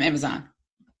ordered from Amazon?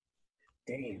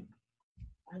 Damn.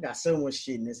 I got so much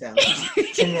shit in this house.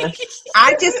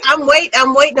 I'm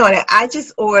waiting on it. I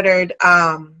just ordered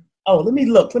let me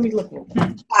look. what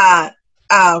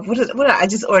I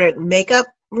just ordered makeup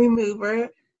remover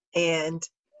and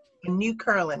a new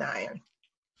curling iron.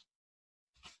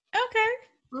 Okay.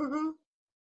 Mm-hmm.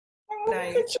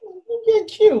 Nice. Look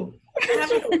at you. I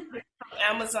haven't ordered from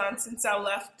Amazon since I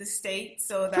left the state.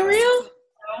 So that's for real?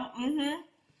 Mm-hmm.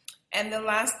 And the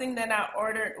last thing that I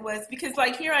ordered was, because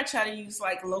like here I try to use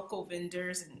like local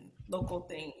vendors and local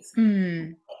things.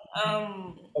 Mm. I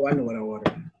know what I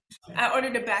ordered. I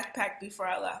ordered a backpack before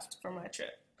I left for my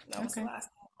trip. That was the last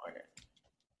thing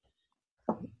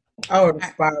I ordered. I ordered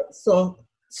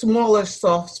smaller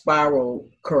soft spiral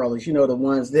curlers. You know, the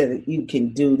ones that you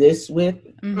can do this with.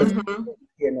 Mm-hmm.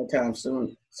 Yeah, no time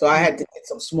soon. So I had to get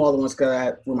some smaller ones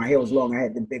because when my hair was long, I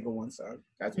had the bigger ones. So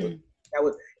that's what that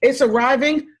was. It's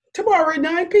arriving tomorrow at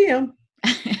 9 p.m.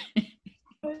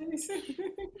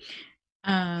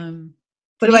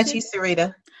 What about you,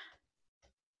 Sarita?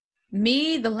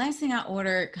 Me, the last thing I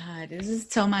ordered, God, this is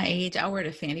tell my age. I ordered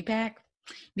a fanny pack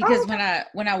because when I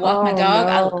walk my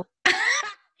dog,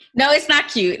 no, it's not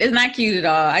cute. It's not cute at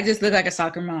all. I just look like a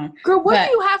soccer mom. Girl, what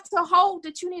do you have to hold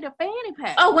that you need a fanny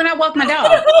pack? Oh, when I walk my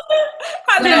dog.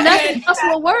 Then nothing else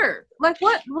will work. Like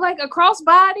what? Like a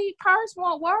crossbody purse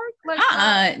won't work?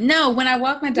 Like no, when I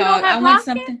walk my dog, I want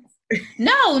something.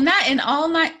 No, not in all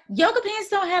my yoga pants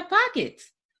don't have pockets.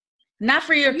 Not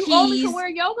for your keys. You only can wear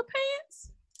yoga pants?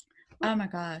 Oh my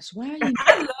gosh. Why are you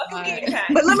I love fanny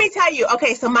packs. But let me tell you,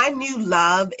 okay, so my new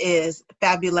love is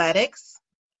Fabuletics.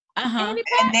 Uh-huh.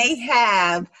 And they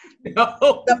have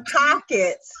the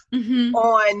pockets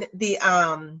on the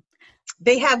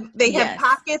they have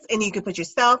pockets and you can put your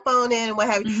cell phone in and what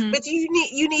have you. But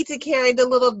you need to carry the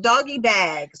little doggy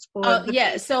bags for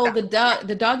so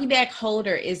the doggy bag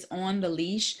holder is on the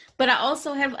leash, but I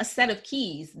also have a set of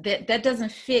keys that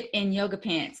doesn't fit in yoga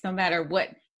pants no matter what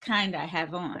kind I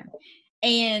have on.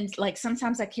 And like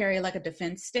sometimes I carry like a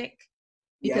defense stick.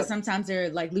 Because sometimes they're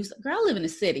like loose. Girl, I live in the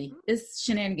city. It's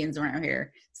shenanigans around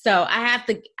here. So I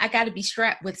got to be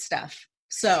strapped with stuff.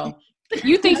 So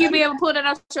you think you'll be able to pull that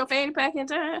out your fanny pack in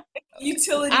time?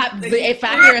 Utility. If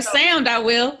I hear a sound, I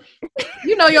will.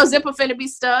 You know your zipper finna be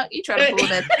stuck. You try to pull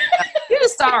that. You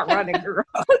just start running, girl.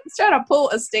 Try to pull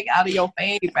a stick out of your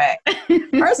fanny pack.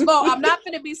 First of all, I'm not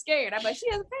finna be scared. I'm like, she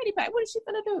has a fanny pack. What is she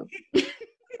finna do?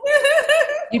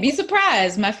 You'd be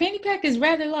surprised. My fanny pack is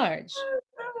rather large.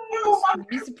 You'd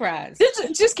be surprised.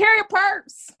 Just carry a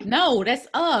purse. No, that's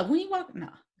when you walk. No,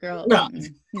 girl. No.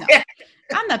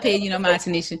 I'm not paying you no mind,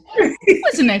 Tanisha.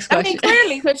 What's the next question? I mean,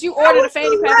 clearly, because you ordered a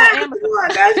fanny pack on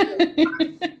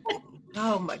Amazon.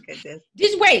 Oh my goodness!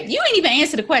 You ain't even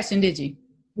answer the question, did you?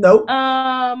 Nope.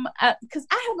 Because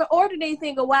I haven't ordered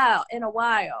anything in a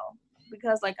while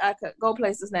because like I could go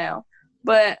places now,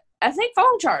 but I think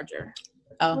phone charger.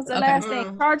 Was the last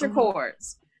thing. Charger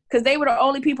cords. Because they were the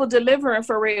only people delivering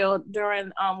for real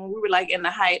during when we were like in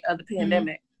the height of the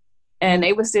pandemic. And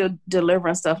they were still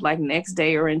delivering stuff like next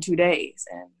day or in 2 days.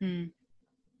 And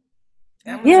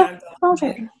phone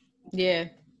charger. Yeah.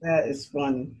 That is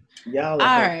funny. Y'all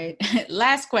all right.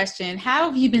 Last question. How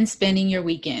have you been spending your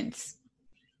weekends?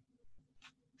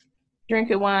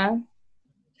 Drinking wine.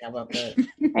 How about that?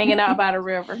 Hanging out by the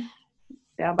river,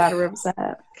 down by the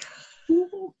riverside.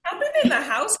 I've been in the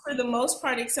house for the most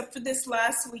part, except for this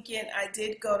last weekend. I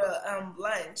did go to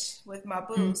lunch with my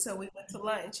boo, so we went to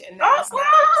lunch, and that was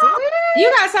nice. You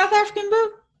got South African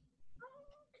boo?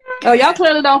 Oh, y'all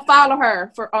clearly don't follow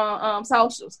her for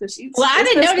socials because she's. Well, I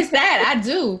didn't notice that. I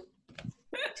do.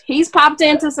 He's popped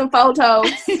into some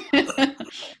photos.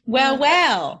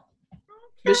 Well.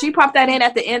 But she popped that in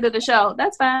at the end of the show.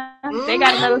 That's fine. They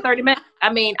got another 30 minutes.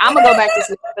 I mean, I'm gonna go back to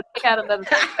sleep, but they got another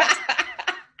 30 minutes.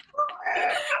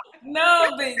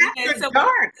 No, but yeah, so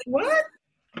dark. What?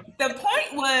 the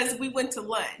point was we went to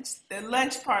lunch. The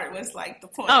lunch part was like the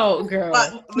point. Oh, girl.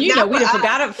 But You know, we done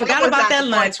forgot was about not that the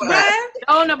lunch, point for us. bruh.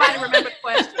 Oh, nobody remember the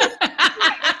question.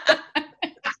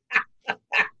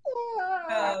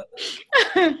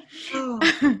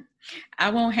 I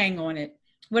won't hang on it.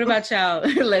 What about y'all,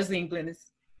 Leslie and Glennis?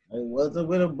 It wasn't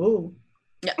with a boo.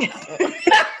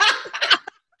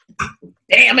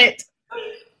 Damn it.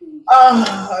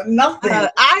 Nothing.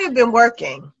 I have been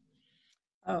working.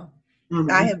 Oh.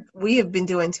 Mhm. We have been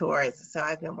doing tours, so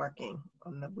I've been working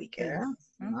on the weekends.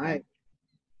 Right.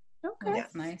 Okay. Yeah.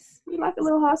 That's nice. You like a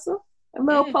little hustle? A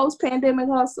little Yeah. post-pandemic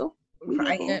hustle?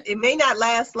 Right. Yeah. It may not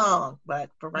last long, but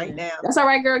for right Yeah. now. That's all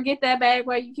right, girl. Get that bag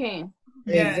while you can.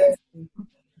 Yeah. Exactly.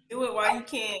 Do it while you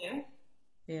can.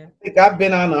 Yeah. I think I've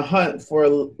been on a hunt for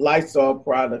Lysol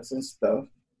products and stuff.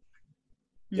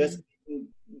 Just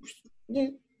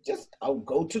I'll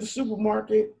go to the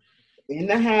supermarket, in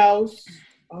the house,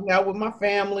 hung out with my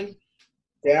family,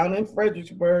 down in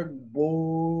Fredericksburg.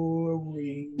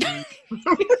 Boring.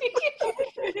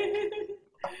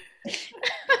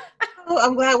 Oh,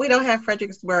 I'm glad we don't have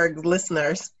Fredericksburg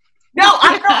listeners. No,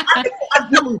 I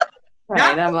do.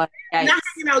 Right. I'm like, Not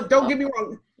hanging out. Don't get me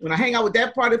wrong. When I hang out with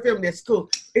that part of the film, that's cool.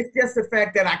 It's just the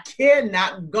fact that I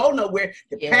cannot go nowhere.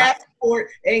 The passport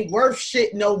ain't worth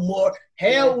shit no more.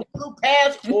 Hell, blue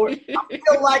passport. I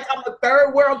feel like I'm a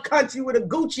third world country with a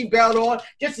Gucci belt on.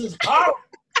 This is horrible.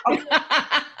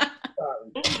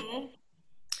 Mm-hmm.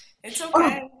 It's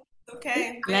okay. It's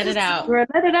okay. Let it out. girl,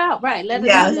 let it out. Right. Let it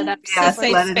Yes. out. Let it out. It's Yes, a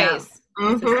safe let it out. space.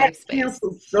 Mhm. It's a I safe space.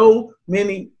 canceled so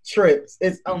many trips.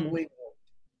 It's unbelievable.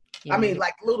 Yeah. I mean,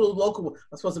 like little local.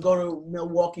 I'm supposed to go to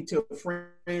Milwaukee to a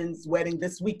friend's wedding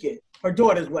this weekend. Her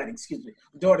daughter's wedding, excuse me.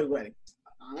 Daughter's wedding.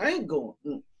 I ain't going.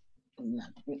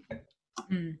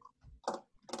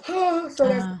 So that's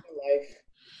my life.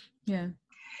 Yeah.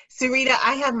 Sarita,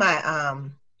 I have my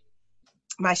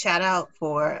my shout out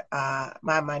for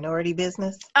my minority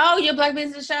business. Oh, your Black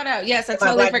business shout out. Yes, I My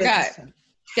totally Black forgot. business.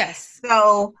 Yes.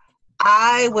 So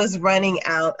I was running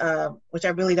out of, which I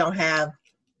really don't have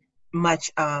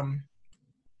much. I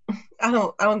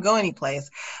don't go any place,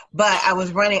 but I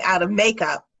was running out of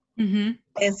makeup, Mm-hmm.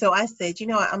 and so I said, you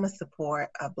know what, I'm gonna support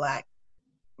a Black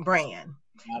brand.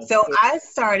 So I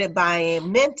started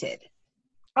buying Minted.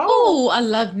 Oh, I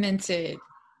love Minted.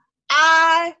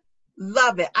 I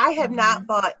love it. I have not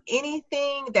bought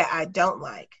anything that I don't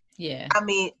like. Yeah. I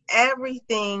mean,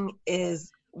 everything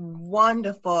is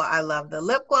wonderful. I love the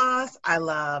lip gloss. I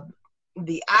love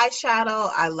the eyeshadow.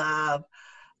 I love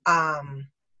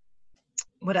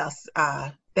what else?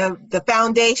 The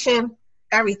foundation,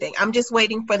 everything. I'm just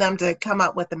waiting for them to come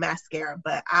up with the mascara,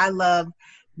 but I love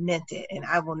Minted, and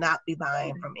I will not be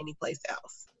buying from any place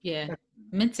else. Yeah.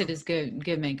 Minted is good.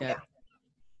 Good makeup.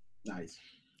 Nice.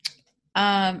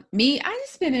 Me, I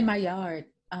just been in my yard.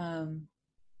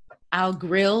 I'll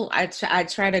grill. I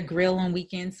try to grill on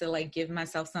weekends to like give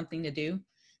myself something to do.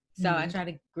 So I try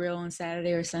to grill on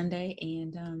Saturday or Sunday,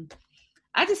 and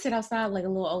I just sit outside like a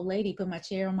little old lady, put my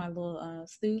chair on my little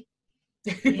stoop.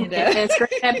 And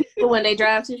scream at people when they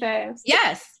drive too fast.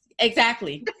 Yes,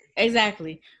 exactly.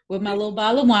 With my little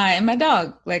bottle of wine and my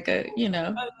dog, like a,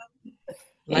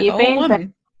 like your an old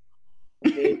woman.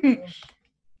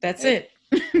 That's it.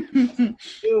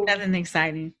 Nothing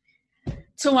exciting.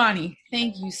 Tuanni,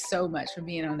 thank you so much for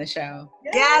being on the show.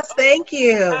 Yes, thank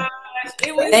you.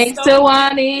 It was Thanks, so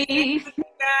Tuanni. good,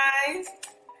 guys.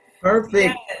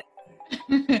 Perfect.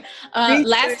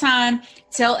 Last time,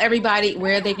 tell everybody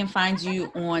where they can find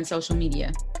you on social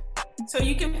media. So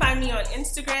you can find me on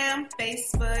Instagram,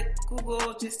 Facebook,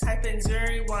 Google. Just type in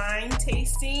Zuri Wine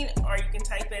Tasting, or you can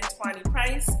type in Tuanni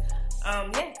Price.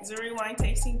 Zuri Wine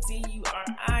Tasting, ZURIWINE,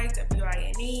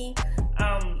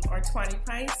 or Tuanni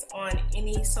Price on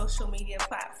any social media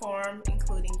platform,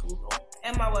 including Google,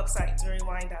 and my website,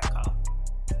 zuriwine.com.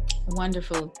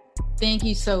 Wonderful. Thank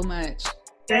you so much.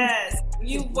 Yes,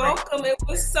 you're welcome. It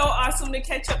was so awesome to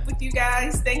catch up with you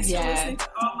guys. Thanks for listening to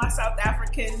all my South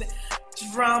African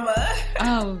drama.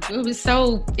 Oh, it was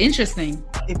so interesting.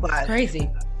 It was crazy.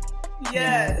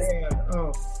 Yes. Yeah.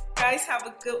 Oh. guys have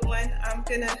a good one. I'm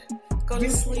gonna go to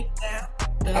sleep now.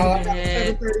 I got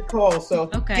a 7:30 call, so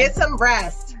Okay. Get some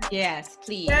rest. Yes,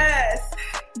 please. Yes.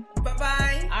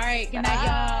 Bye-bye. All right. Good night,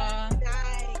 y'all.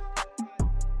 Bye.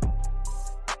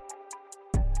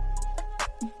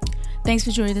 Thanks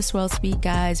for joining the Swirl Speak,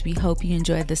 guys. We hope you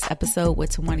enjoyed this episode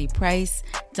with Tuanni Price.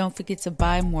 Don't forget to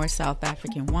buy more South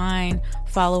African wine.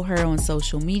 Follow her on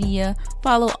social media.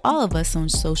 Follow all of us on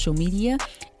social media.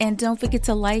 And don't forget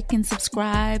to like and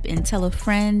subscribe and tell a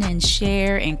friend and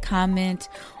share and comment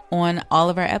on all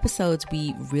of our episodes.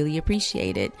 We really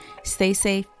appreciate it. Stay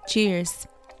safe. Cheers.